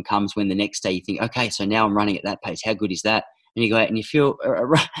problem comes when the next day you think, okay, so now I'm running at that pace. How good is that? And you go out and you feel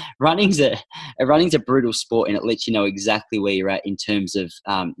running's a brutal sport, and it lets you know exactly where you're at in terms of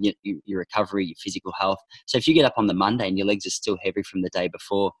your recovery, your physical health. So if you get up on the Monday and your legs are still heavy from the day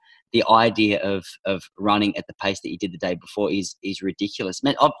before, the idea of running at the pace that you did the day before is ridiculous.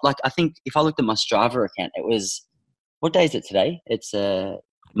 Man, I think if I looked at my Strava account, it was, what day is it today? It's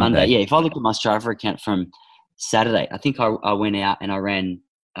Monday. Yeah, if I look at my Strava account from Saturday, I think I went out and I ran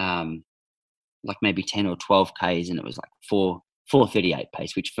like maybe 10 or 12 Ks, and it was like 4:38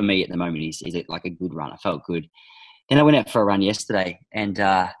 pace, which for me at the moment is like a good run. I felt good. Then I went out for a run yesterday, and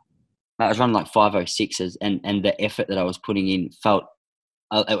I was running like 5:06s, and the effort that I was putting in felt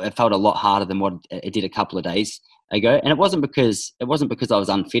a lot harder than what it did a couple of days ago. And it wasn't because I was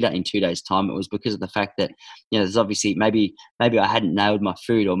unfitter in 2 days' time. It was because of the fact that there's obviously maybe I hadn't nailed my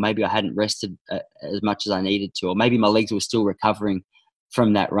food, or maybe I hadn't rested as much as I needed to, or maybe my legs were still recovering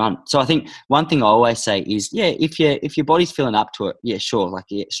from that run. So I think one thing I always say is, if your body's feeling up to it, sure,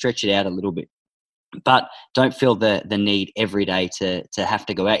 stretch it out a little bit, but don't feel the need every day to have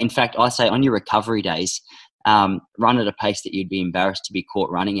to go out. In fact, I say on your recovery days, run at a pace that you'd be embarrassed to be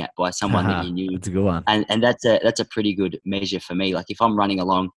caught running at by someone that you knew. That's a good one. And that's a pretty good measure for me. Like if I'm running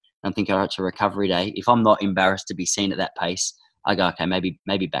along and I think, all right, it's a recovery day. If I'm not embarrassed to be seen at that pace, I go, okay,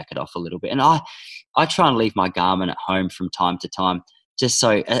 maybe back it off a little bit. And I try and leave my Garmin at home from time to time, just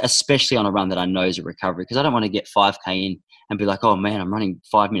so, especially on a run that I know is a recovery, because I don't want to get 5K in and be like, oh man, I'm running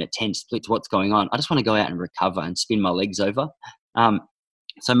 5-minute 10 splits. What's going on? I just want to go out and recover and spin my legs over.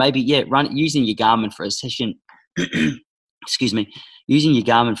 So maybe, using your Garmin for a session, excuse me, using your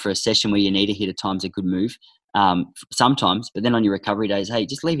Garmin for a session where you need to hit a time's a good move. Sometimes, but then on your recovery days, hey,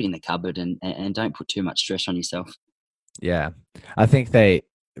 just leave it in the cupboard and don't put too much stress on yourself. Yeah. I think they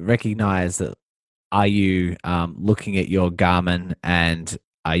recognize that. Are you looking at your Garmin, and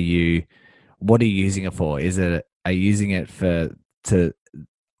what are you using it for? Are you using it to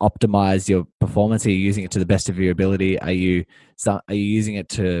optimize your performance? Are you using it to the best of your ability? Are you using it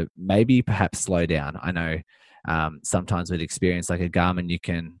to maybe perhaps slow down? I know sometimes with experience like a Garmin, you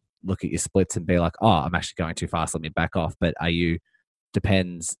can look at your splits and be like, oh, I'm actually going too fast. Let me back off. But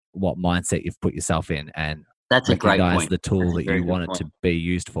depends what mindset you've put yourself in, and That's a great recognize point. the tool That's a that very you good want it point. to be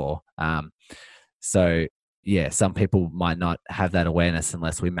used for. So yeah, some people might not have that awareness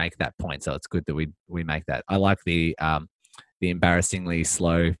unless we make that point. So it's good that we make that. I like the embarrassingly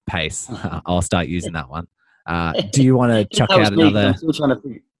slow pace. I'll start using that one. Do you want to chuck That was out me because I'm another? still trying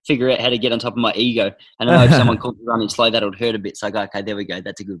to figure out how to get on top of my ego. And I know if someone calls me running slow, that'll hurt a bit. So I go, okay, there we go.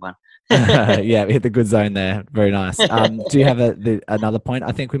 That's a good one. Yeah, hit the good zone there. Very nice. Do you have another point?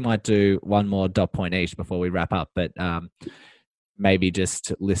 I think we might do one more dot point each before we wrap up, but maybe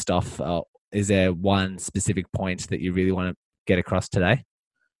just list off. Is there one specific point that you really want to get across today?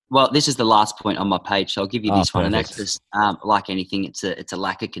 Well, this is the last point on my page, so I'll give you this one, and that's Perfect. just like anything, it's a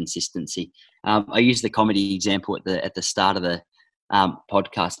lack of consistency. I use the comedy example at the start of the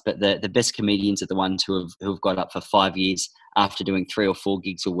podcast, but the best comedians are the ones who have got up for 5 years after doing 3 or 4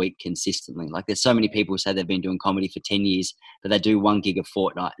 gigs a week consistently. Like there's so many people who say they've been doing comedy for 10 years, but they do 1 gig a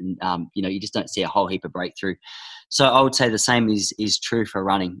fortnight, and you just don't see a whole heap of breakthrough. So I would say the same is true for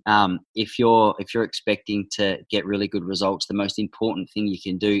running. If you're expecting to get really good results, the most important thing you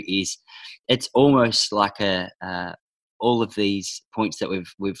can do is, it's almost like all of these points that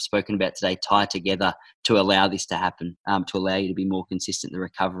we've spoken about today tie together to allow this to happen, to allow you to be more consistent, the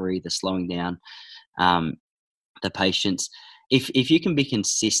recovery, the slowing down, the patience. If you can be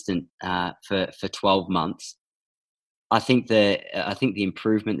consistent for 12 months, I think the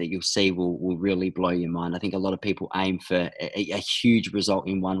improvement that you'll see will really blow your mind. I think a lot of people aim for a huge result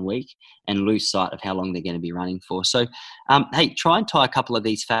in 1 week and lose sight of how long they're going to be running for. So, hey, try and tie a couple of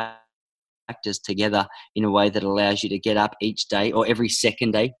these factors together in a way that allows you to get up each day or every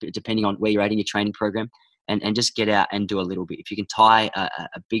second day, depending on where you're at in your training program, and just get out and do a little bit. If you can tie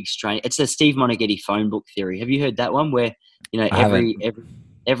a big strain, it's the Steve Monaghetti phone book theory. Have you heard that one? Where I haven't.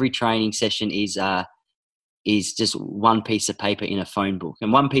 every training session is just one piece of paper in a phone book,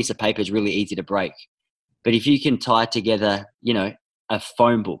 and one piece of paper is really easy to break. But if you can tie together, a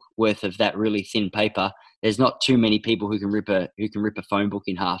phone book worth of that really thin paper, there's not too many people who can rip a phone book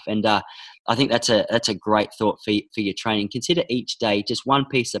in half. And I think that's a great thought for your training. Consider each day just one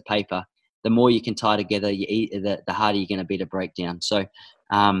piece of paper. The more you can tie together, the harder you're going to be to break down. So,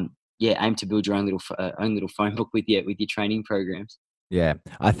 aim to build your own little phone book with your training programs. Yeah,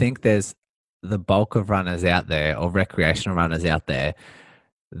 I think there's the bulk of runners out there, or recreational runners out there.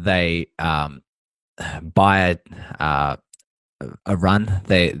 They buy a run.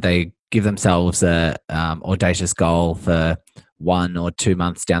 They give themselves a audacious goal for 1 or 2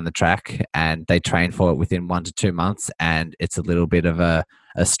 months down the track, and they train for it within 1 to 2 months. And it's a little bit of a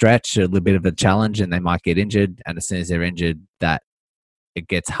stretch, a little bit of a challenge, and they might get injured. And as soon as they're injured, that it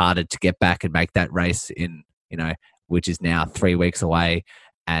gets harder to get back and make that race in, which is now 3 weeks away.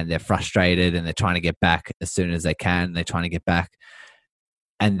 And they're frustrated and they're trying to get back as soon as they can. They're trying to get back.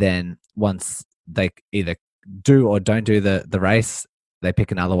 And then once they either do or don't do the race, they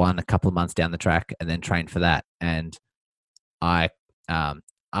pick another one a couple of months down the track and then train for that. And I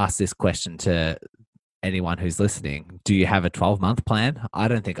ask this question to anyone who's listening. Do you have a 12-month plan? I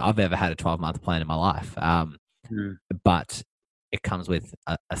don't think I've ever had a 12-month plan in my life. But it comes with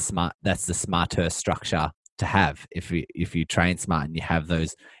a smart, that's the smarter structure to have. If you train smart and you have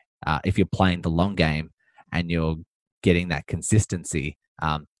those, if you're playing the long game and you're getting that consistency,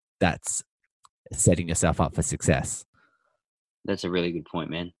 that's setting yourself up for success. That's a really good point,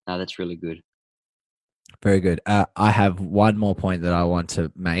 man. No, that's really good. Very good. I have one more point that I want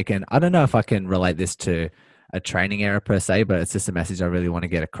to make, and I don't know if I can relate this to a training error per se, but it's just a message I really want to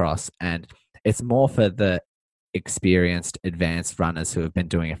get across. And it's more for the experienced, advanced runners who have been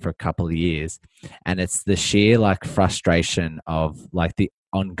doing it for a couple of years. And it's the sheer frustration of the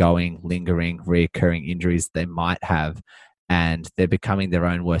ongoing, lingering, reoccurring injuries they might have. and they're becoming their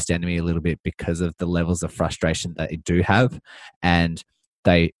own worst enemy a little bit because of the levels of frustration that they do have, and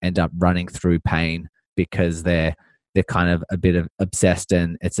they end up running through pain because they're kind of a bit of obsessed,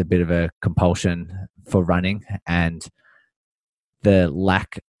 and it's a bit of a compulsion for running. And the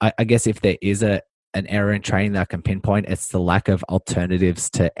lack, I guess if there is an error in training that I can pinpoint, it's the lack of alternatives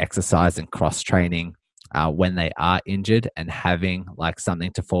to exercise and cross training when they are injured, and having like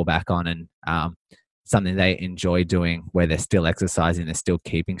something to fall back on, and something they enjoy doing where they're still exercising, they're still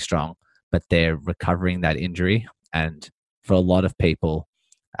keeping strong, but they're recovering that injury. And for a lot of people,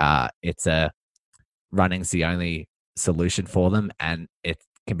 it's running's the only solution for them, and it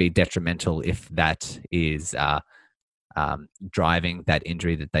can be detrimental if that is driving that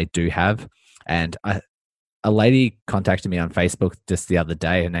injury that they do have. And a lady contacted me on Facebook just the other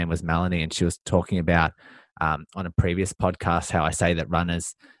day. Her name was Melanie, and she was talking about on a previous podcast how I say that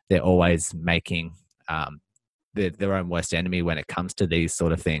runners, they're always making their own worst enemy when it comes to these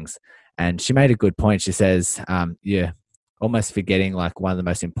sort of things. And she made a good point. She says, yeah, almost forgetting like one of the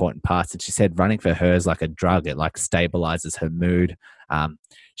most important parts. And she said running for her is like a drug. It like stabilizes her mood.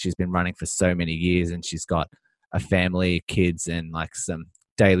 She's been running for so many years, and she's got a family, kids, and like some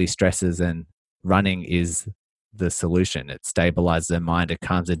daily stresses, and running is the solution. It stabilizes her mind. It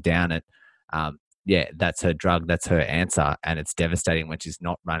calms her down. It, yeah, that's her drug. That's her answer. And it's devastating when she's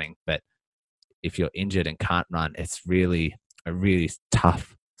not running. But if you're injured and can't run, it's really a really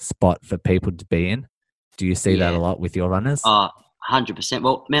tough spot for people to be in. Do you see that a lot with your runners? 100%.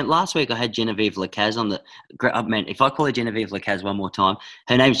 Well, man, last week I had Genevieve Lacaz on the. Man, if I call her Genevieve Lacaz one more time,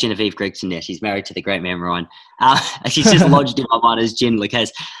 her name's Genevieve Gregson now. She's married to the great man Ryan. She's just lodged in my mind as Jen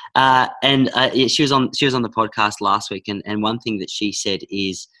Lacaz. Yeah, she was on the podcast last week, and one thing that she said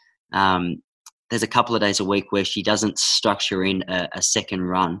is there's a couple of days a week where she doesn't structure in a second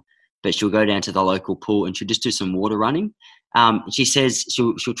run, but she'll go down to the local pool and she'll just do some water running. She says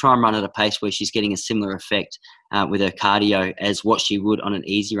she'll try and run at a pace where she's getting a similar effect with her cardio as what she would on an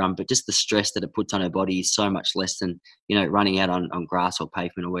easy run, but just the stress that it puts on her body is so much less than, running out on grass or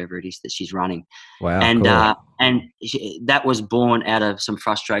pavement or wherever it is that she's running. Wow, and cool. That was born out of some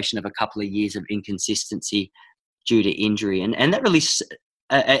frustration of a couple of years of inconsistency due to injury, and that really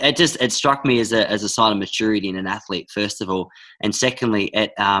it struck me as a sign of maturity in an athlete, first of all, and secondly,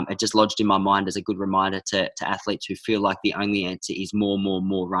 it just lodged in my mind as a good reminder to athletes who feel like the only answer is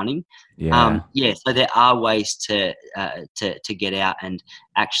more running. Yeah. So there are ways to get out and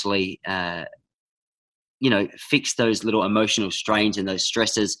actually fix those little emotional strains and those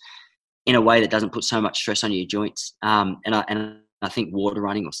stresses in a way that doesn't put so much stress on your joints. And I think water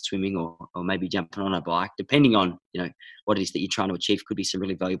running or swimming or maybe jumping on a bike, depending on, what it is that you're trying to achieve, could be some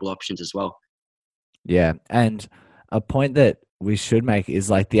really valuable options as well. Yeah. And a point that we should make is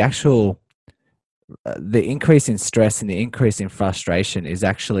like the actual, the increase in stress and the increase in frustration is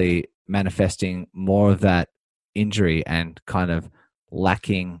actually manifesting more of that injury and kind of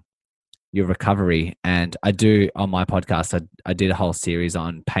lacking your recovery. And I do on my podcast, I did a whole series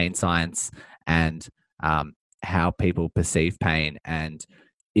on pain science and how people perceive pain. And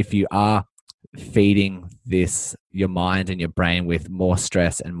if you are feeding your mind and your brain with more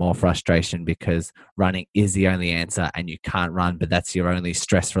stress and more frustration because running is the only answer and you can't run, but that's your only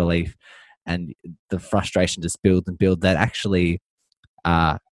stress relief, and the frustration just builds and builds, that actually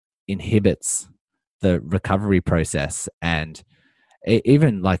inhibits the recovery process. And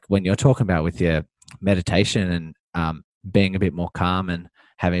even like when you're talking about with your meditation and being a bit more calm and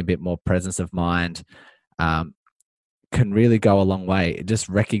having a bit more presence of mind, can really go a long way. Just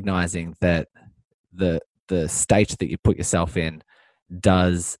recognizing that the state that you put yourself in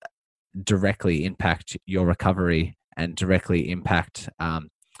does directly impact your recovery and directly impact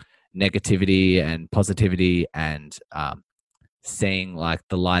negativity and positivity and seeing like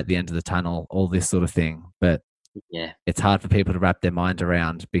the light at the end of the tunnel, all this sort of thing. But yeah, it's hard for people to wrap their mind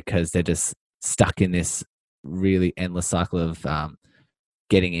around because they're just stuck in this really endless cycle of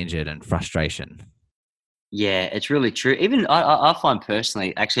getting injured and frustration. Yeah, it's really true. Even I find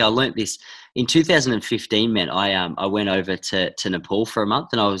personally, actually, I learnt this in 2015. Man, I went over to Nepal for a month,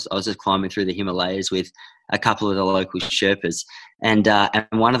 and I was just climbing through the Himalayas with a couple of the local Sherpas, and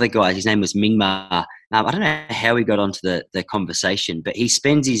one of the guys, his name was Mingma. I don't know how he got onto the conversation, but he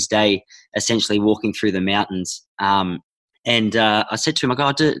spends his day essentially walking through the mountains. And I said to him, I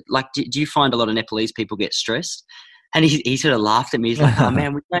go, do you find a lot of Nepalese people get stressed? And he sort of laughed at me. He's like, oh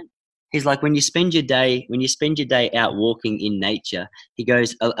man, we don't. He's like, when you spend your day out walking in nature, he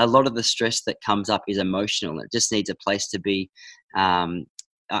goes, a lot of the stress that comes up is emotional. It just needs a place to be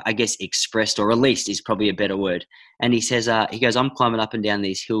I guess expressed or released is probably a better word. And he says, he goes, I'm climbing up and down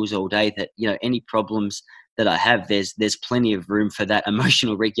these hills all day that, any problems that I have, there's plenty of room for that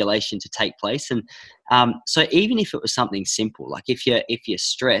emotional regulation to take place. And so even if it was something simple, like if you're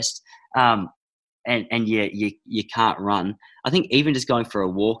stressed, and you can't run, I think even just going for a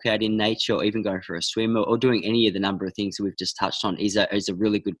walk out in nature, or even going for a swim, or doing any of the number of things that we've just touched on, is a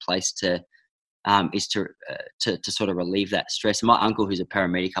really good place to sort of relieve that stress. My uncle, who's a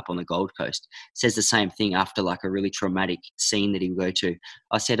paramedic up on the Gold Coast, says the same thing after like a really traumatic scene that he would go to.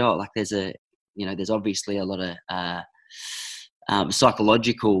 I said, oh, like there's obviously a lot of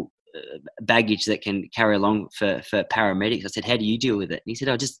psychological baggage that can carry along for paramedics. I said, how do you deal with it? And he said,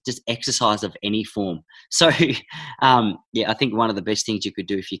 oh, just exercise of any form. So I think one of the best things you could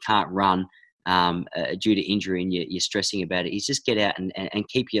do if you can't run due to injury and you're stressing about it, is just get out and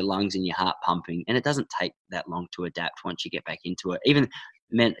keep your lungs and your heart pumping. And it doesn't take that long to adapt once you get back into it. Even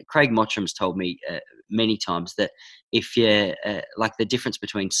Craig Mottram's told me many times that if you're like, the difference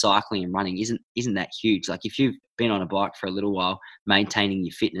between cycling and running isn't that huge. Like if you've been on a bike for a little while, maintaining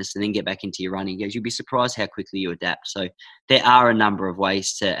your fitness, and then get back into your running, you'll be surprised how quickly you adapt. So there are a number of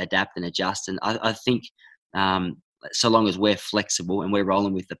ways to adapt and adjust. And I think so long as we're flexible and we're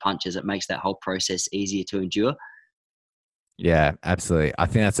rolling with the punches, it makes that whole process easier to endure. Yeah, absolutely. I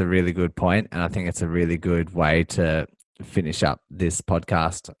think that's a really good point, and I think it's a really good way to finish up this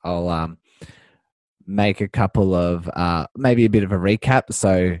podcast. I'll make a couple of maybe a bit of a recap.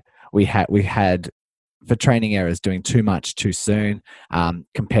 So we had for training errors, doing too much too soon,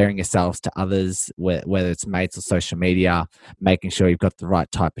 comparing yourselves to others, whether it's mates or social media, making sure you've got the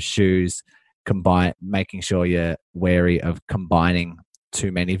right type of shoes, making sure you're wary of combining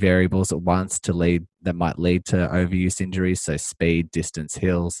too many variables at once that might lead to overuse injuries. So speed, distance,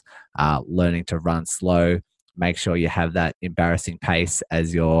 hills, learning to run slow. Make sure you have that embarrassing pace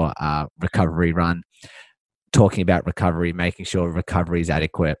as your recovery run. Talking about recovery, making sure recovery is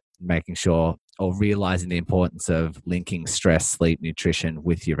adequate, making sure or realizing the importance of linking stress, sleep, nutrition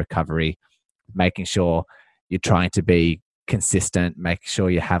with your recovery, making sure you're trying to be consistent, making sure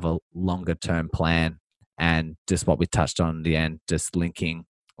you have a longer term plan, and just what we touched on in the end, just linking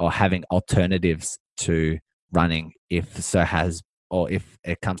or having alternatives to running if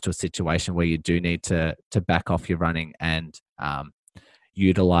it comes to a situation where you do need to back off your running and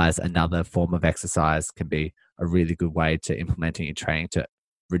utilize another form of exercise, can be a really good way to implementing your training to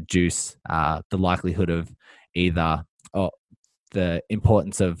reduce the likelihood of either the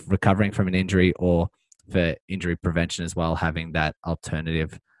importance of recovering from an injury, or for injury prevention as well, having that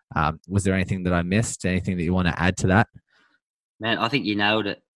alternative. Was there anything that I missed? Anything that you want to add to that? Man, I think you nailed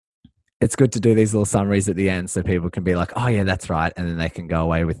it. It's good to do these little summaries at the end so people can be like, oh yeah, that's right. And then they can go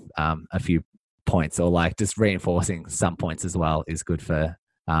away with a few points, or like just reinforcing some points as well is good for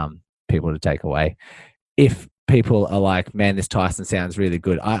people to take away. If people are like, man, this Tyson sounds really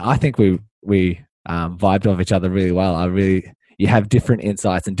good, I think we vibed off each other really well. You have different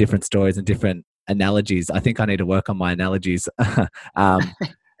insights and different stories and different analogies. I think I need to work on my analogies.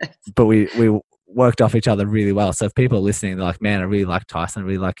 But we worked off each other really well. So if people are listening, they're like, man, I really like Tyson, I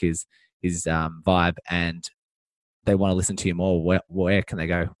really like his vibe, and they want to listen to you more, where can they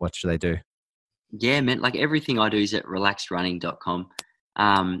go? What should they do? Yeah, man, like everything I do is at relaxedrunning.com.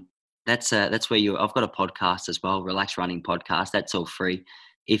 That's where I've got a podcast as well, Relax Running Podcast. That's all free.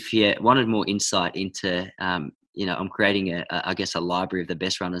 If you wanted more insight into, I'm creating a library of the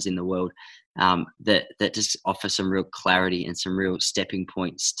best runners in the world, that just offer some real clarity and some real stepping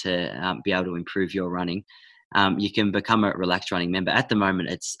points to be able to improve your running. You can become a Relaxed Running member. At the moment,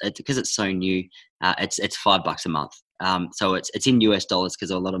 it's because it's so new. It's $5 a month. So it's in US dollars,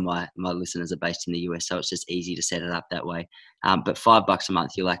 because a lot of my listeners are based in the US, so it's just easy to set it up that way. But $5 a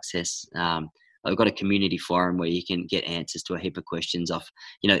month, you'll access. I've got a community forum where you can get answers to a heap of questions off.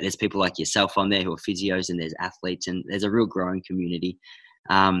 There's people like yourself on there who are physios, and there's athletes, and there's a real growing community.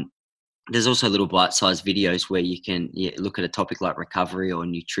 There's also little bite-sized videos where you can look at a topic like recovery or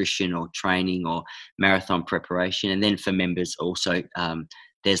nutrition or training or marathon preparation. And then for members also,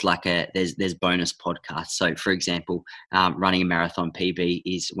 there's bonus podcasts. So for example, running a marathon PB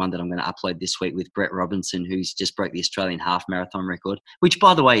is one that I'm going to upload this week with Brett Robinson, who's just broke the Australian half marathon record, which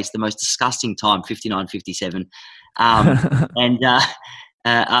by the way is the most disgusting time, 59:57.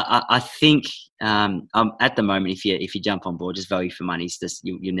 I think at the moment, if you jump on board, just value for money,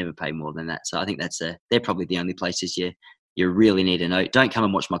 you'll never pay more than that. So I think they're probably the only places you really need to know. Don't come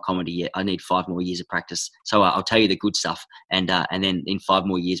and watch my comedy yet. I need 5 more years of practice. So I'll tell you the good stuff, and then in 5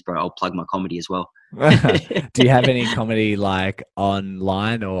 more years, bro, I'll plug my comedy as well. Do you have any comedy like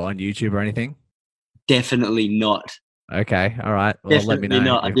online or on YouTube or anything? Definitely not. Okay. All right. Well, let me Definitely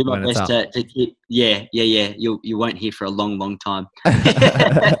know not. I do my when it's best up. to keep. Yeah. You won't hear for a long, long time. All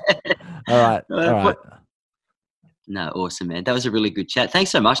right. All right. No, awesome, man. That was a really good chat.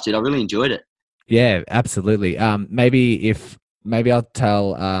 Thanks so much, dude. I really enjoyed it. Yeah, absolutely. Maybe I'll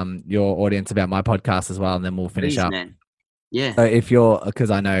tell your audience about my podcast as well, and then we'll finish Please, up. man. Yeah. So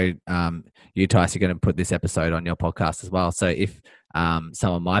because I know you, Tice, you're going to put this episode on your podcast as well. So if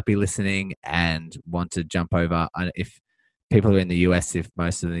someone might be listening and want to jump over, if people are in the US, if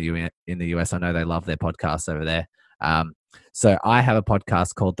most of the in the US, I know they love their podcasts over there. So I have a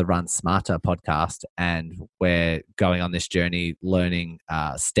podcast called the Run Smarter podcast, and we're going on this journey, learning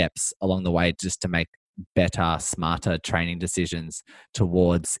steps along the way just to make better, smarter training decisions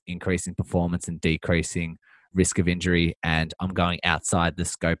towards increasing performance and decreasing risk of injury. And I'm going outside the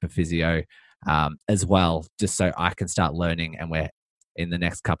scope of physio as well, just so I can start learning. And we're in the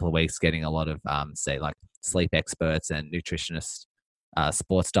next couple of weeks getting a lot of say like sleep experts and nutritionists,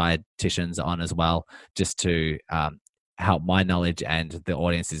 sports dietitians on as well, just to help my knowledge, and the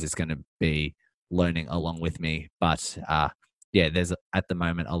audience is just going to be learning along with me. But yeah, there's at the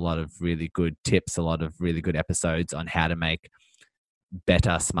moment a lot of really good tips, a lot of really good episodes on how to make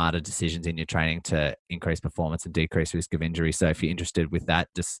better, smarter decisions in your training to increase performance and decrease risk of injury. So if you're interested with that,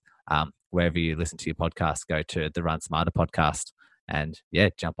 just wherever you listen to your podcast, go to the Run Smarter podcast and yeah,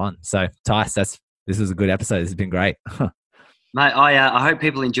 jump on. So Tice, this was a good episode. This has been great. Mate, I hope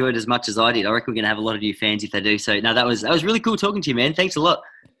people enjoyed as much as I did. I reckon we're going to have a lot of new fans if they do. So no, that was really cool talking to you, man. Thanks a lot.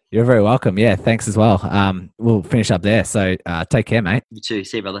 You're very welcome. Yeah, thanks as well. We'll finish up there. So take care, mate. You too.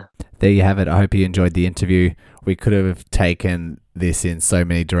 See you, brother. There you have it. I hope you enjoyed the interview. We could have taken this in so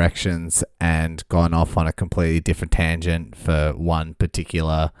many directions and gone off on a completely different tangent for one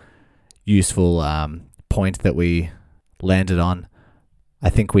particular useful point that we landed on. I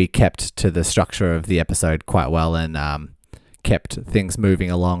think we kept to the structure of the episode quite well and kept things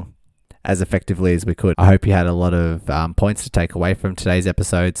moving along as effectively as we could. I hope you had a lot of points to take away from today's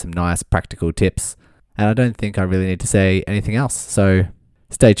episode, some nice practical tips, and I don't think I really need to say anything else. So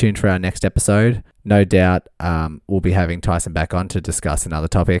stay tuned for our next episode. No doubt we'll be having Tyson back on to discuss another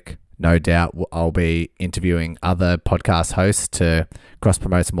topic. No doubt I'll be interviewing other podcast hosts to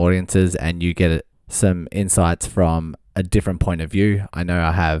cross-promote some audiences, and you get some insights from a different point of view. I know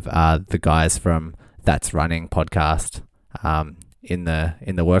I have the guys from That's Running podcast in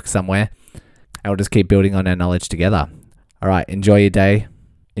the works somewhere, and we'll just keep building on our knowledge together. All right, enjoy your day,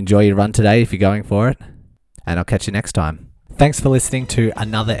 enjoy your run today if you're going for it, and I'll catch you next time. Thanks for listening to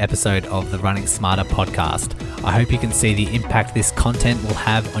another episode of the Running Smarter podcast. I hope you can see the impact this content will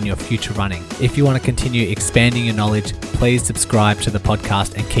have on your future running. If you want to continue expanding your knowledge, please subscribe to the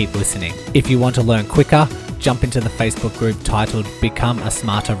podcast and keep listening. If you want to learn quicker, jump into the Facebook group titled Become a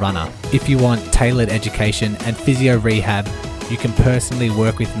Smarter Runner. If you want tailored education and physio rehab, you can personally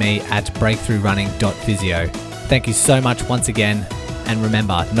work with me at breakthroughrunning.physio. Thank you so much once again, and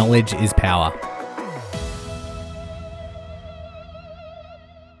remember, knowledge is power.